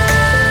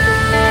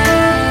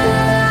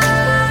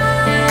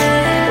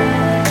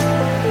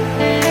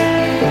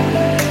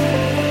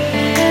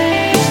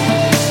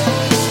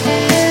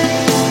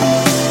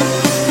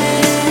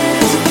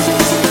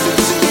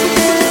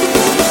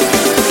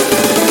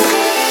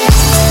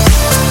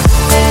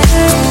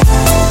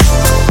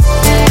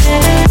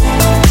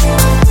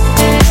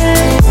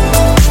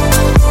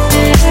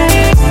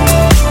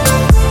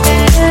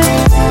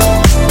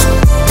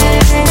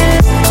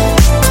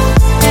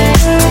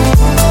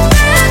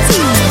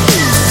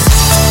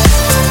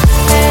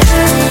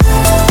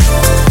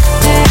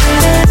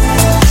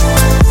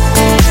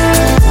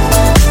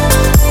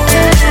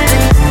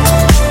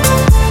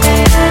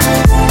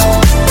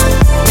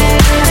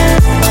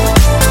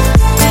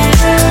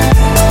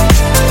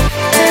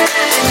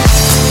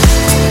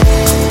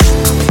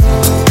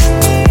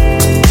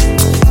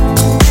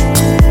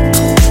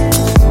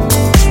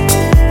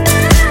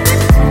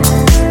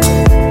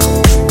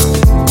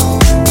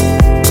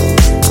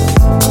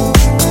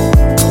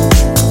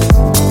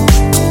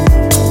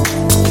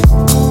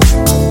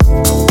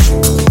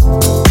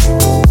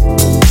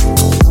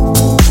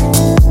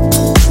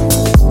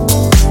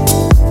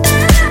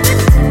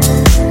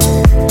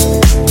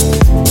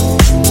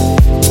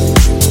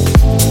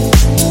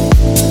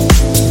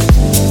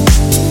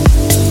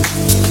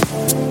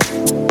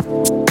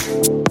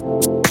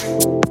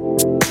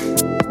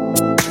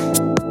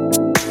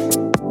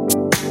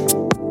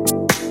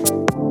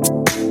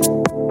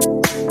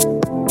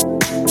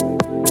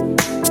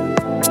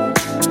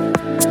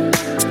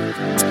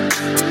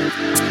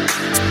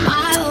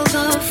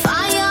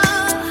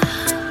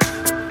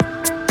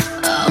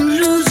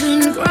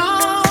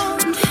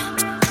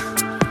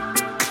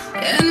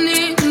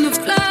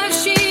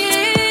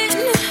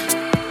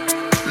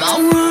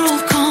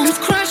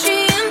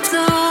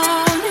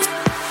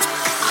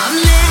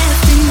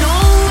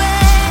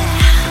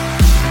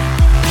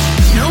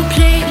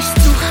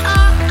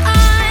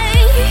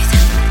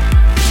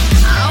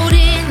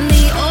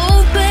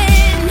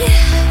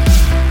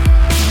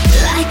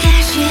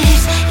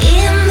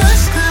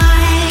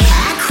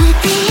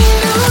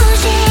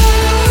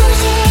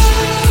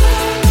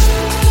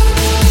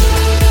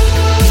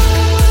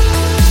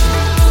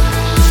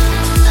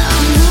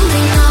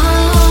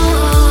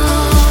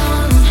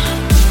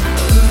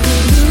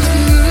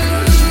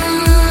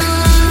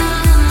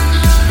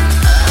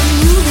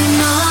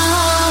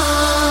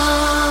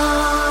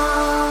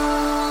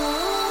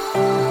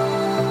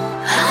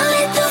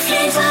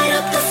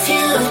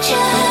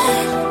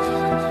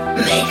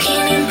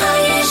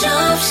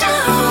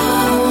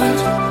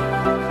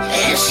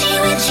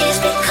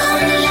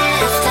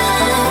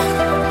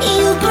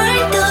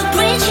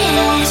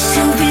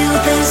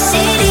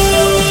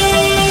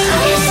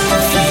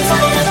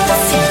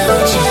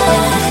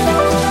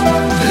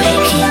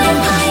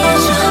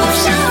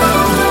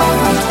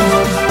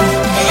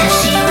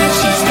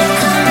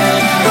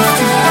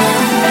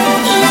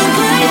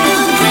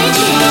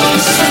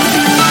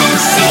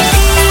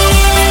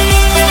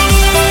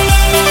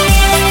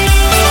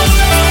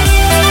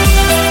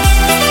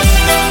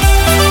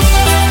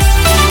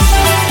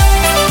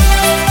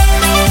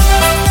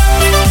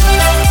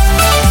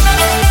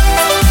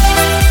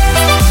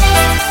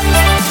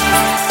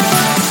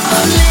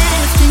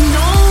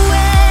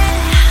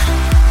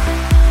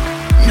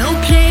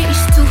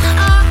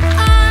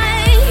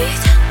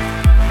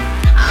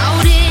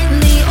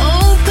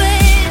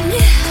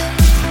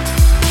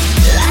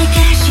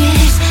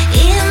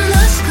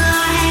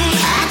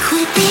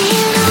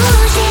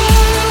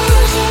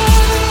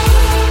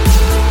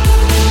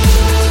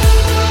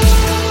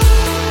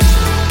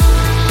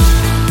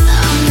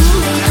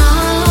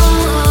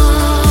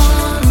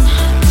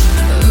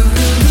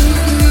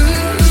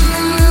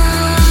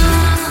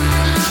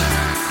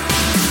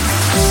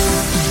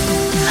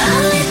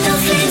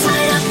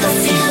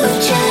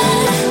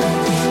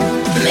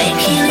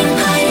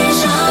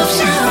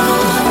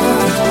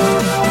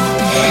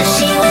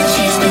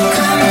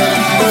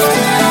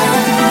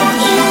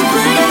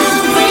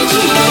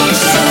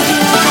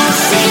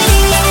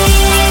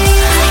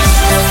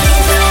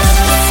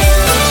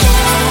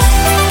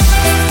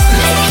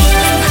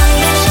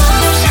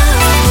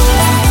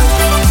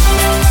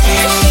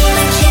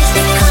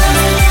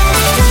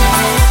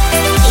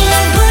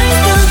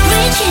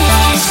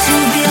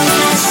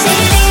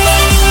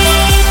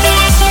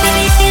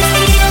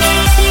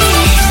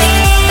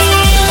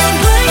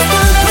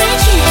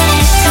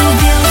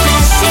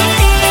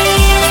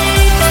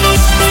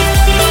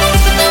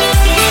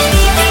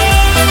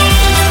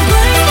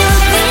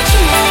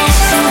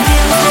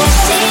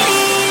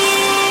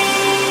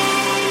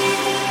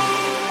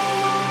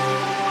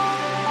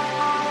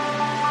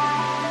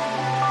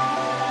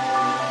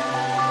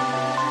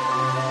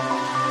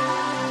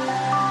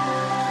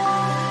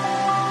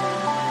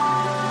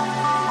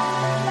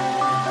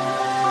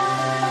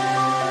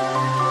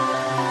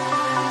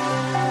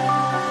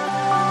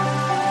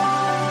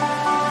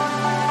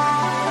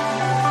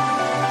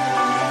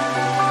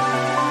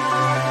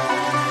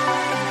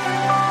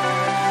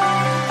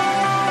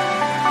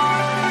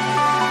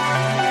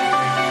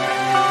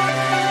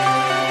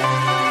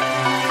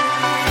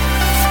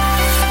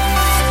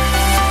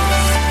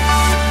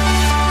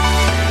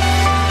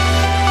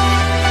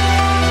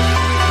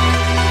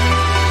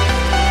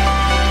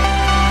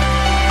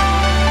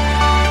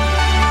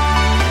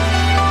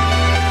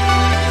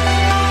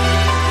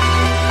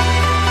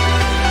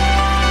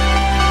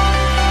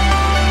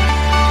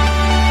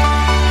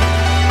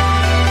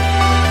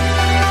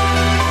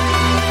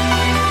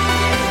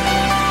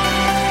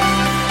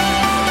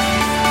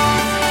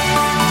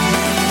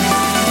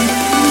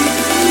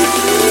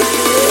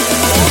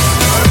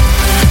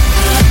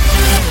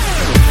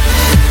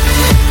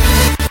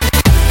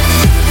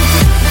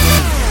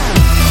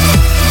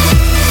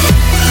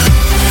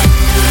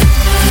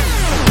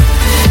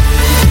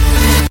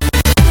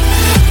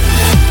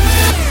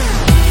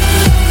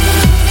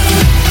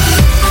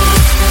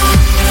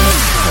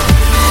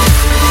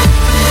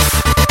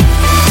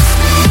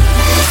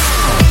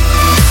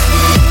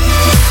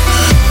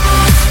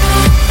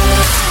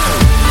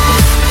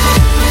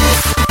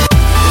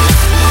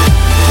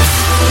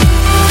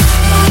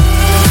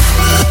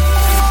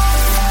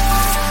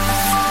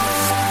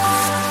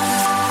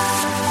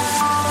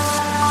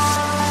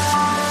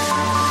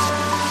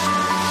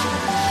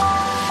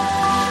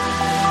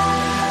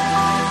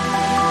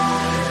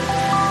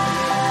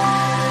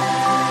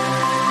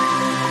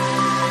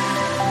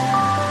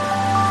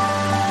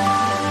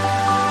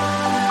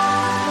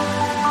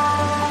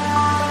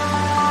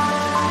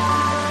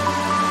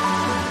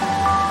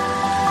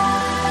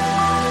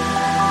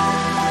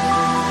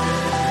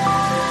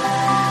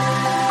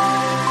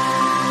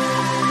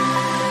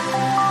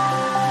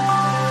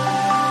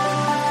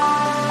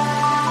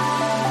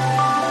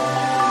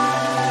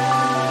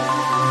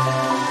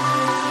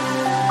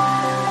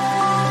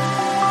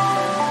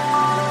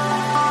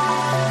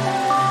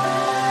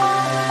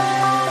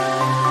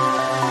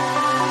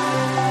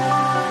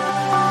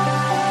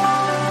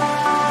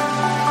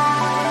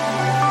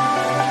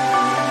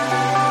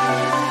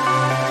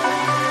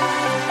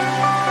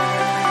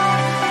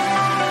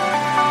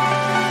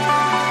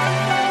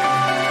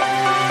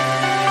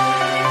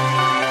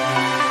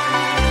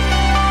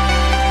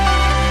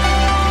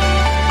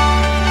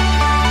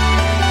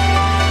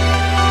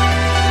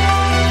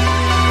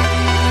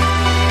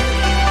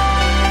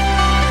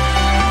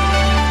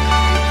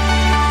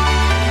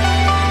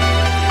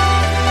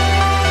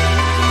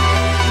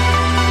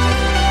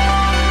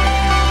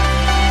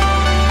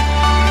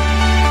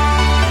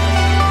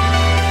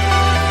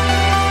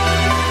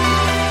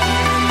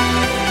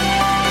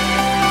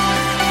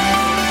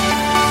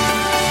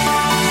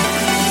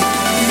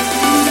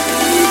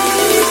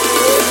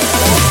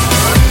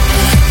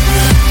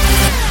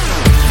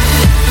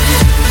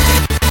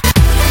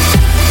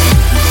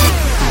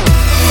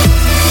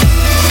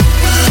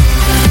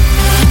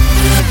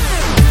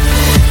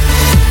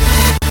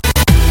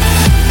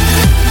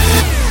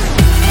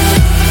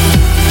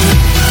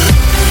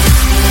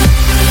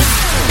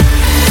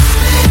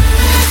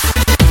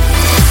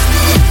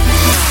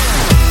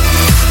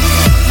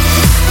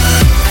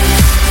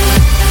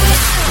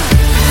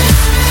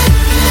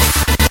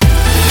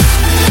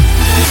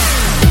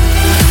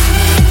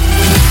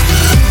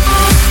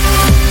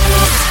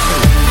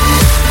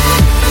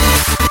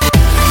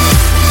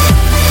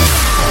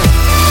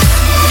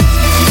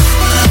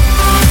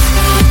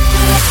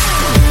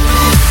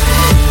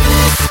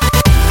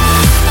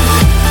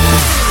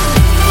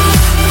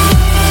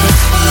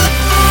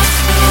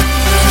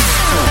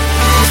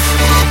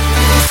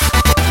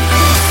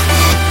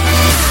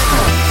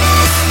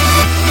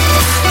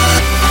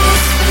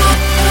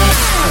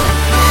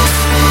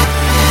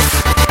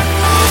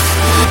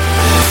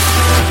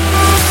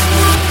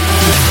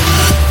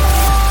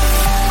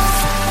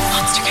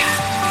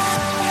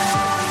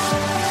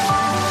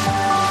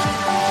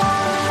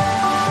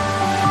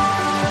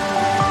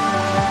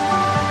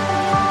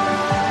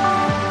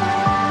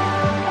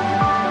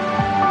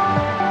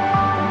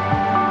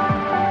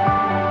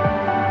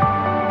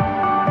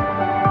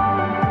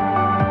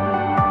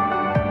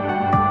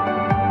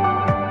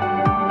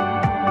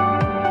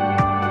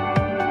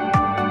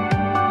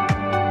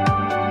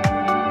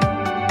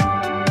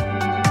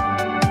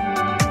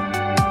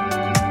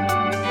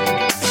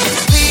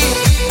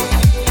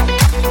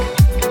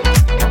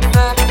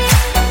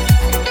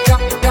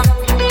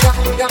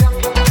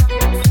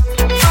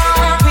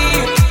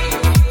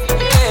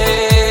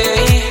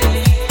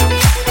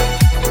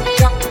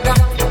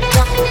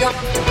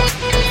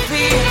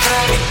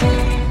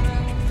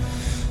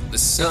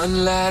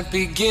 light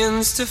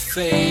begins to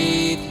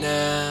fade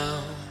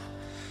now,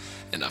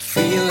 and I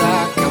feel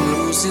like I'm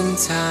losing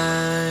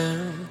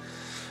time,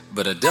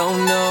 but I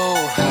don't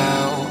know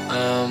how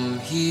I'm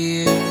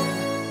here.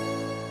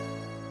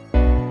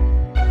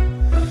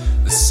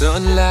 The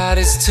sunlight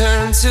is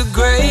turned to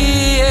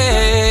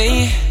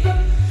gray,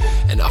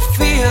 and I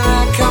feel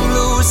like I'm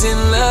losing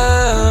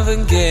love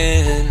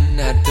again.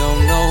 I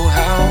don't know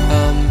how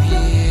I'm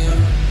here.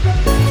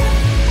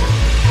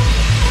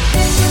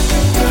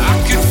 I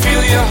could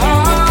feel your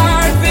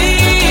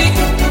heartbeat.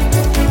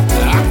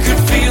 I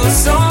could feel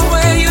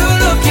somewhere you're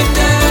looking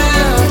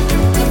down.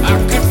 I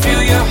could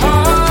feel your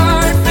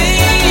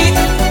heartbeat.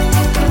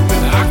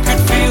 I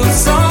could feel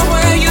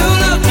somewhere you're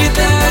looking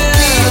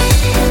down.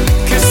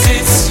 'Cause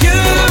it's you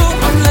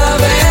I'm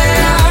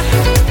loving,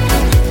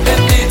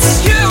 and it's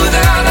you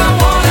that I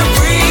wanna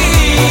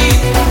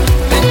breathe.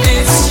 And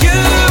it's you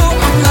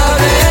I'm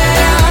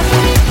loving,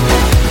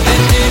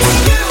 and it's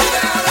you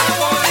that I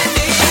wanna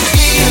need.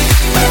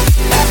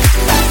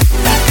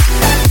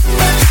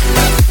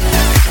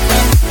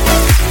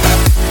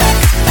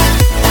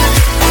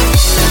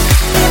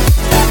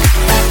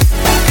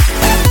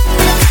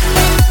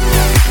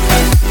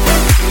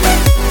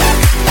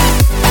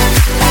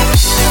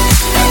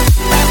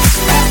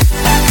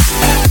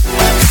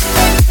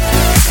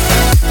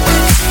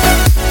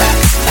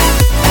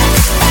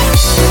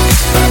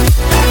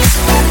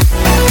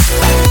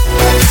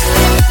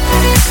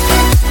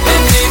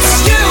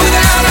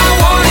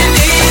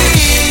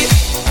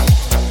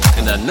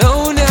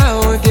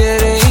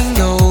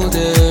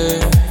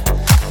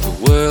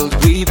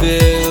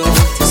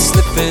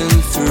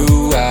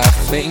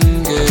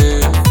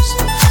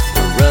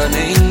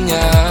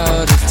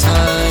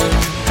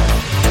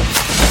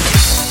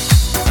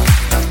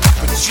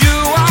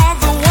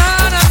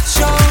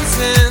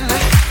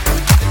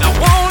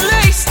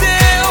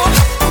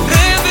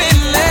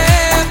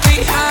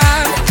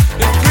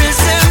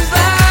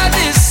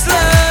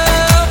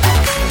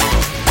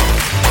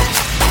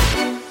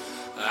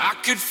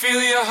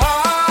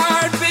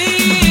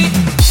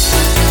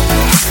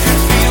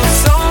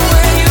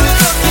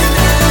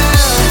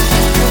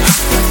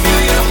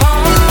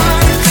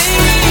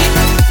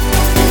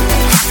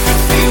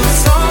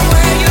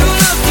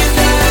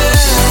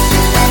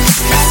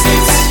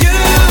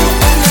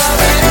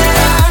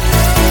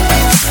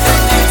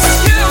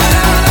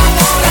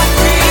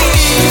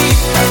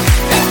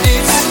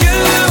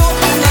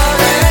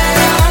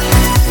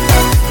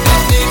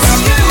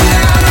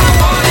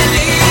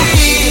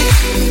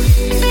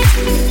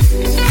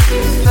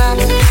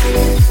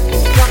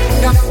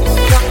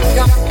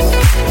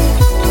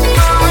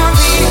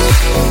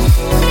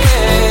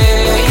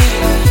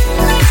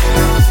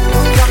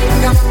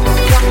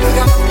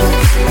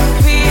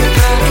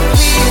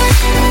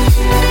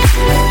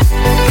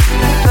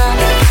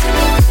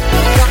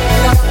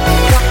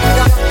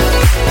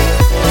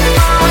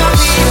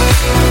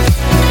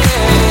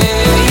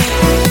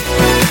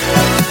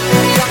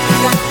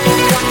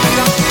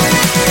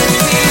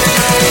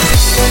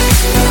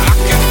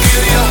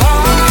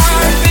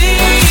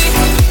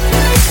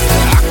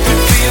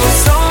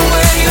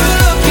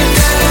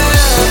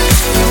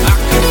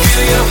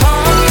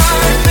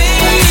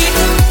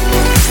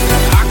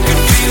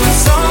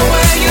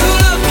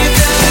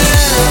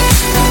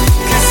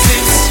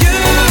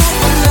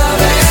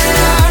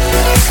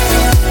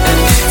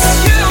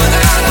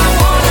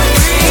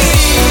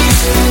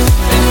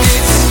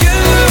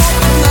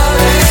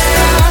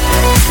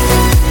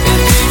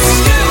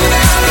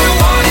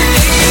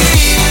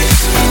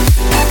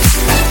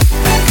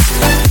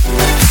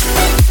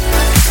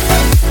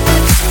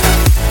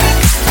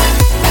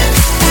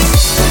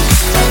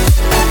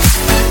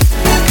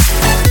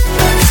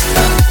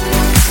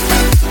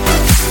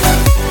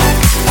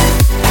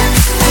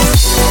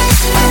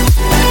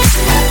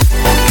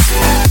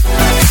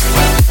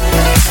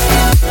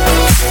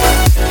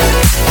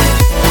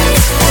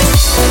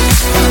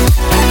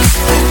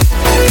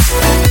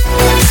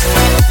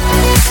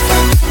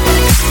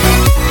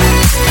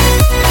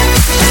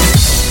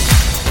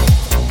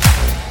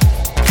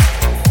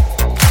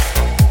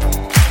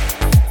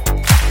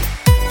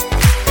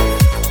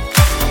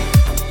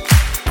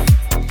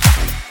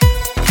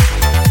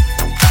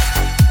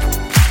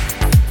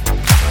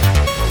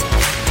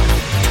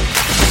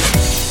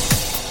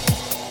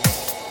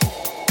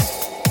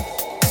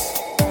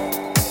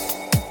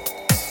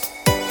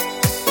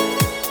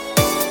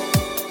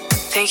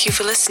 Thank you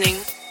for listening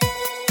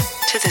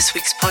to this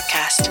week's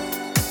podcast.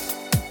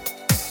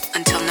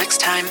 Until next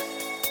time.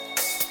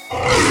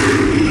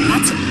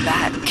 That's a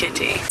bad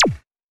kitty.